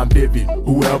 Mama, I'm Vivi,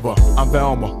 whoever. I'm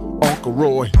Velma, Uncle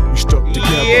Roy, we stuck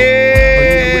together.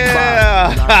 Yeah!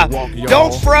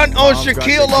 Don't front on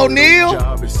Shaquille O'Neal.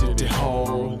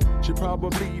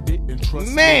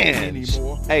 Man,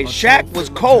 hey, Shaq was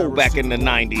cold back in the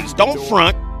 90s. Don't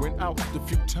front.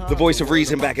 The voice of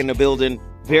reason back in the building.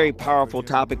 Very powerful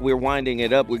topic. We're winding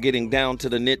it up. We're getting down to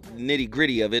the nitty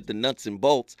gritty of it, the nuts and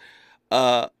bolts.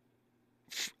 I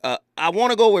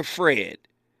want to go with Fred.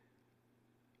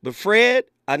 But Fred,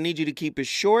 I need you to keep it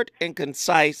short and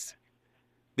concise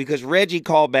because Reggie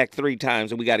called back 3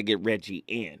 times and we got to get Reggie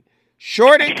in.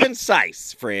 Short and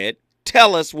concise, Fred.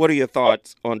 Tell us, what are your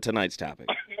thoughts on tonight's topic?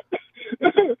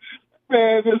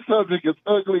 Man, this subject is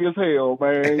ugly as hell,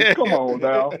 man. Come on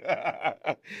now.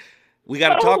 We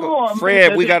got to talk,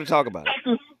 Fred, we got to talk about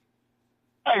it.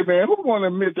 Hey, man, who want to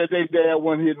admit that their dad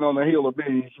wasn't hitting on a hill of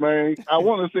beans, man? I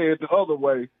want to say it the other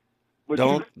way. But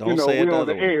don't say it the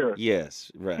other way. Air.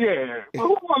 Yes, right. Yeah, but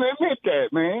who want to admit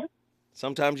that, man?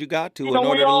 Sometimes you got to in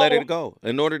order to let it go.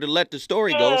 In order to let the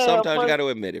story go, sometimes you got to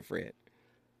admit it, Fred.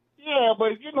 Yeah,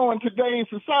 but, in today's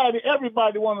society,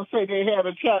 everybody want to say they had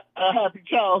a happy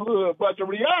childhood, but the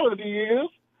reality is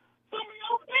some of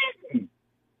y'all didn't.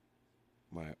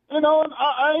 Right.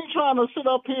 I ain't trying to sit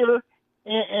up here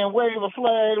and wave a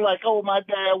flag like, oh, my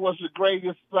dad was the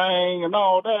greatest thing and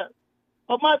all that.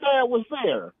 But my dad was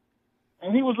there,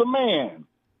 and he was a man.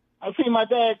 I seen my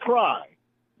dad cry.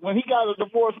 When he got a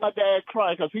divorce, my dad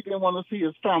cried because he didn't want to see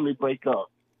his family break up.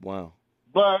 Wow.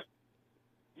 But,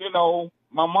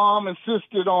 my mom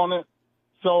insisted on it,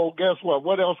 so guess what?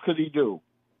 What else could he do?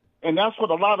 And that's what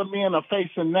a lot of men are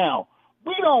facing now.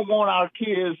 We don't want our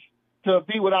kids to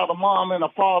be without a mom and a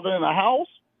father in a house.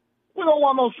 We don't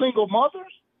want no single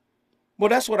mothers. Well,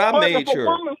 that's what I made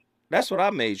sure. That's what I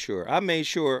made sure. I made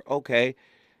sure, okay,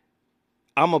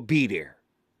 I'm going to be there.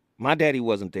 My daddy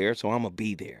wasn't there, so I'm going to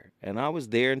be there. And I was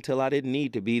there until I didn't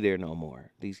need to be there no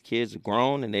more. These kids are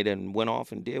grown, and they done went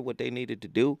off and did what they needed to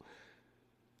do.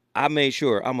 I made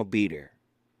sure I'm going to be there.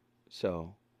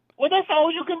 So. Well, that's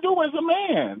all you can do as a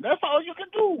man. That's all you can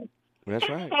do. That's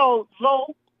right. So,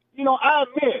 I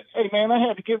admit, hey, man, I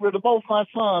had to get rid of both my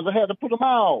sons. I had to put them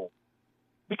out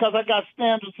because I got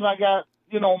standards and I got,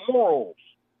 morals.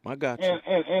 I got you.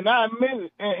 And I admit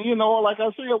it. And, like I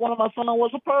said, one of my sons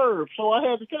was a perv. So I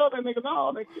had to tell that nigga,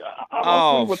 no, nigga.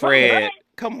 Oh, Fred.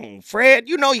 Come on, Fred.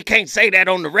 You can't say that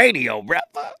on the radio, brother.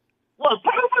 What,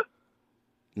 pervert?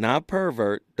 Not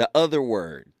pervert. The other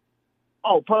word.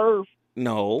 Oh, perv?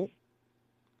 No.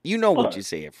 You know what you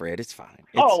said, Fred. It's fine.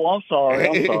 I'm sorry.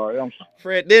 I'm sorry.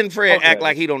 Fred act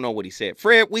like he don't know what he said.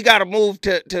 Fred, we got to move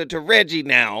to Reggie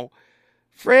now.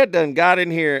 Fred done got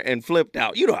in here and flipped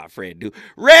out. You know how Fred do.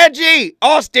 Reggie,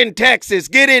 Austin, Texas,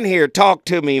 get in here. Talk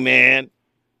to me, man.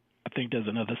 I think there's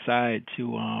another side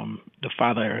to the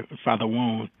father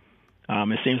wound.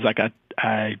 It seems like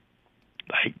I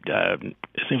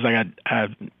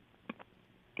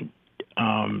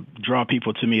draw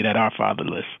people to me that are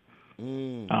fatherless.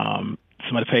 Some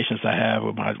of the patients I have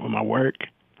with my work,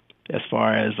 as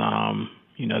far as the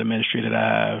ministry that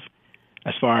I have,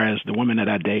 as far as the women that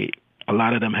I date, a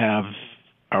lot of them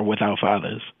are without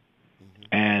fathers. Mm-hmm.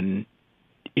 And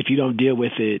if you don't deal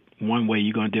with it one way,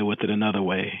 you're going to deal with it another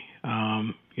way.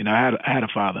 I had a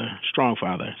father, strong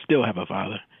father, still have a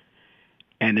father.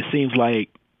 And it seems like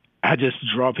I just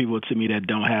draw people to me that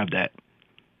don't have that.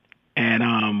 And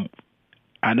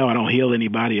I know I don't heal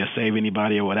anybody or save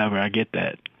anybody or whatever. I get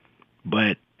that.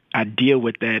 But I deal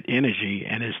with that energy,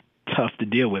 and it's tough to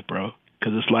deal with, bro.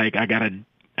 Because it's like I gotta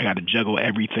juggle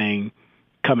everything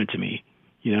coming to me.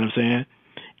 You know what I'm saying?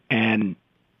 And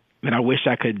I wish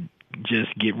I could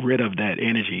just get rid of that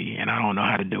energy, and I don't know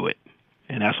how to do it.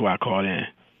 And that's why I called in.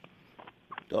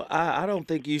 I don't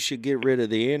think you should get rid of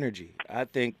the energy. I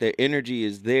think the energy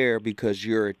is there because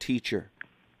you're a teacher.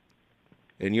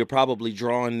 And you're probably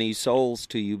drawing these souls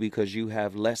to you because you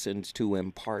have lessons to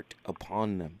impart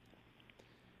upon them.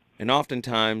 And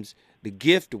oftentimes, the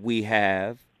gift we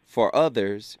have for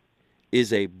others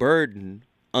is a burden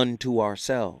unto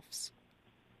ourselves.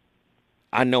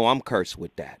 I know I'm cursed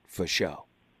with that for sure.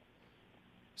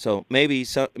 So maybe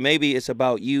it's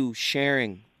about you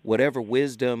sharing whatever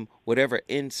wisdom, whatever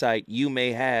insight you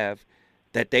may have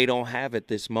that they don't have at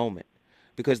this moment.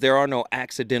 because there are no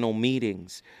accidental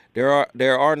meetings. There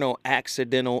are no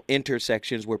accidental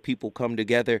intersections where people come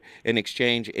together and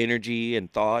exchange energy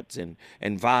and thoughts and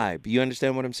vibe. You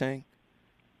understand what I'm saying?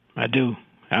 I do.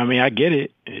 I mean, I get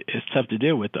it. It's tough to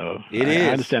deal with, though. It is.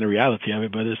 I understand the reality of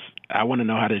it, but I want to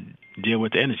know how to deal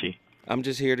with the energy. I'm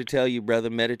just here to tell you, brother,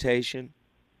 meditation,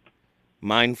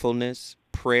 mindfulness,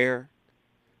 prayer,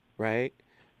 right?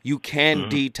 You can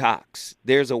detox.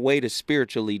 There's a way to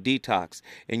spiritually detox,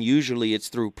 and usually it's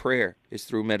through prayer, it's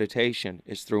through meditation,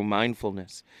 it's through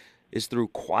mindfulness, it's through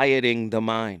quieting the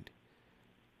mind.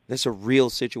 That's a real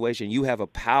situation. You have a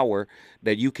power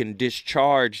that you can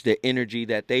discharge the energy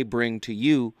that they bring to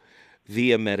you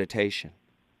via meditation,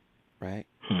 right?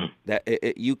 That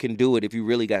you can do it if you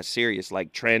really got serious,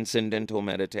 like transcendental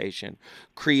meditation.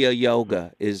 Kriya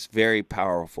Yoga is very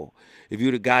powerful. If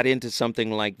you'd have got into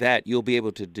something like that, you'll be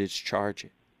able to discharge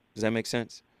it. Does that make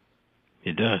sense?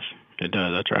 It does. It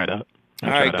does. I tried out. All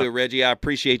right, good, Reggie. I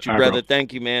appreciate you, brother.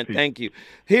 Thank you, man. Thank you.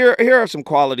 Here are some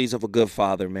qualities of a good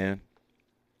father, man.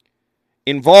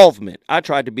 Involvement. I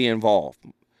tried to be involved.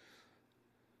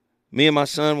 Me and my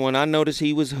son, when I noticed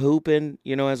he was hooping,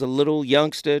 as a little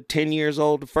youngster, 10 years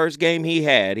old, the first game he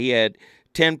had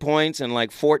 10 points and like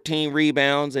 14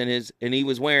 rebounds, and he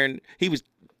was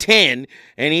 10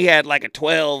 and he had like a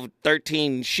 12,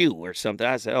 13 shoe or something.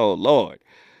 I said, oh, Lord.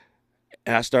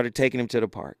 And I started taking him to the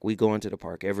park. We go into the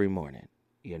park every morning,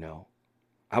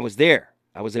 I was there.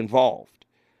 I was involved.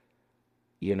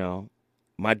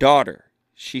 My daughter,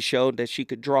 she showed that she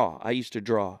could draw. I used to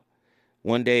draw.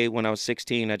 One day when I was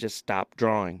 16, I just stopped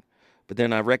drawing. But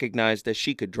then I recognized that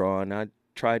she could draw, and I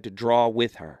tried to draw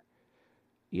with her,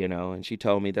 and she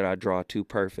told me that I draw too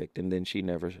perfect, and then she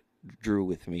never drew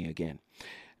with me again.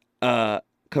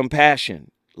 Compassion.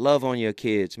 Love on your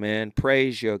kids, man.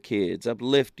 Praise your kids.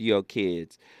 Uplift your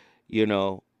kids.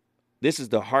 This is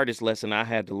the hardest lesson I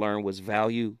had to learn, was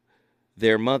value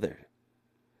their mother.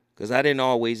 Because I didn't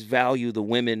always value the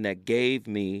women that gave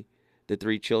me the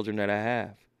 3 children that I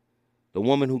have. The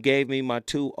woman who gave me my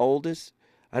 2 oldest,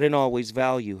 I didn't always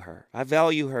value her. I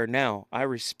value her now. I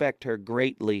respect her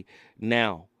greatly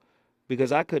now, because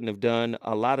I couldn't have done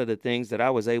a lot of the things that I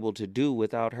was able to do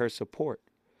without her support.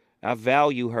 I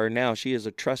value her now. She is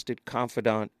a trusted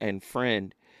confidant and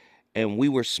friend, and we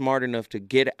were smart enough to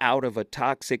get out of a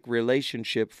toxic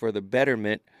relationship for the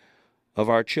betterment of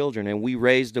our children, and we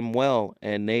raised them well,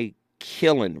 and they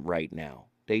killing right now.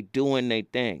 They doing their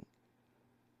thing.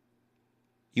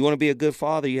 You want to be a good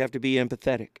father, you have to be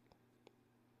empathetic.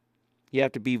 You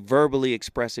have to be verbally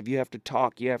expressive. You have to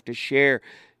talk. You have to share.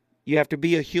 You have to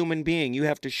be a human being. You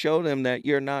have to show them that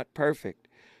you're not perfect.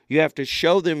 You have to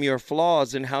show them your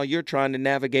flaws and how you're trying to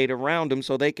navigate around them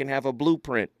so they can have a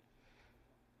blueprint.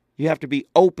 You have to be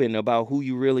open about who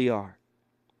you really are.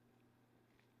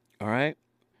 All right?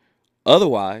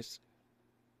 Otherwise,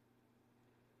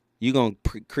 you're going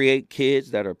to create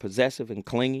kids that are possessive and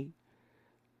clingy.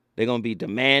 They're going to be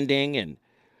demanding and,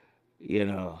 they're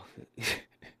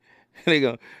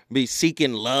going to be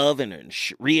seeking love and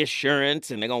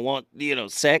reassurance, and they're going to want,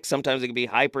 sex. Sometimes they can be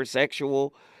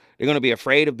hypersexual. They're going to be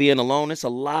afraid of being alone. It's a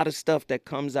lot of stuff that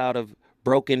comes out of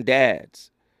broken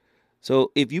dads.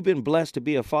 So if you've been blessed to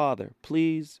be a father,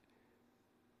 please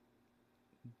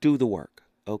do the work,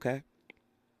 okay?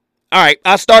 All right,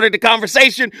 I started the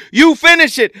conversation. You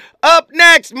finish it. Up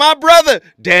next, my brother,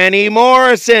 Danny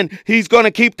Morrison. He's going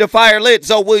to keep the fire lit.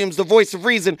 Zoe Williams, the voice of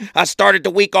reason. I started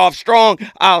the week off strong.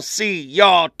 I'll see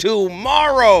y'all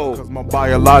tomorrow. Because my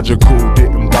biological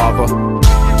didn't bother.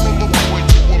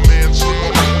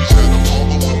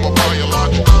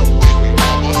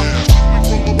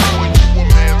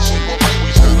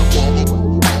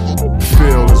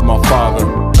 Phil is my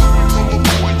father.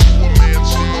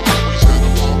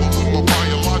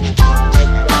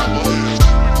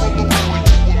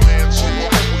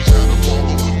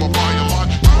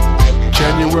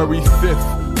 January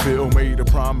 5th, Phil made a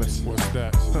promise. What's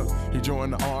that? He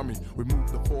joined the army. We moved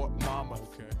to Fort Mama.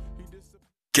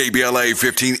 KBLA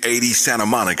 1580 Santa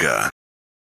Monica.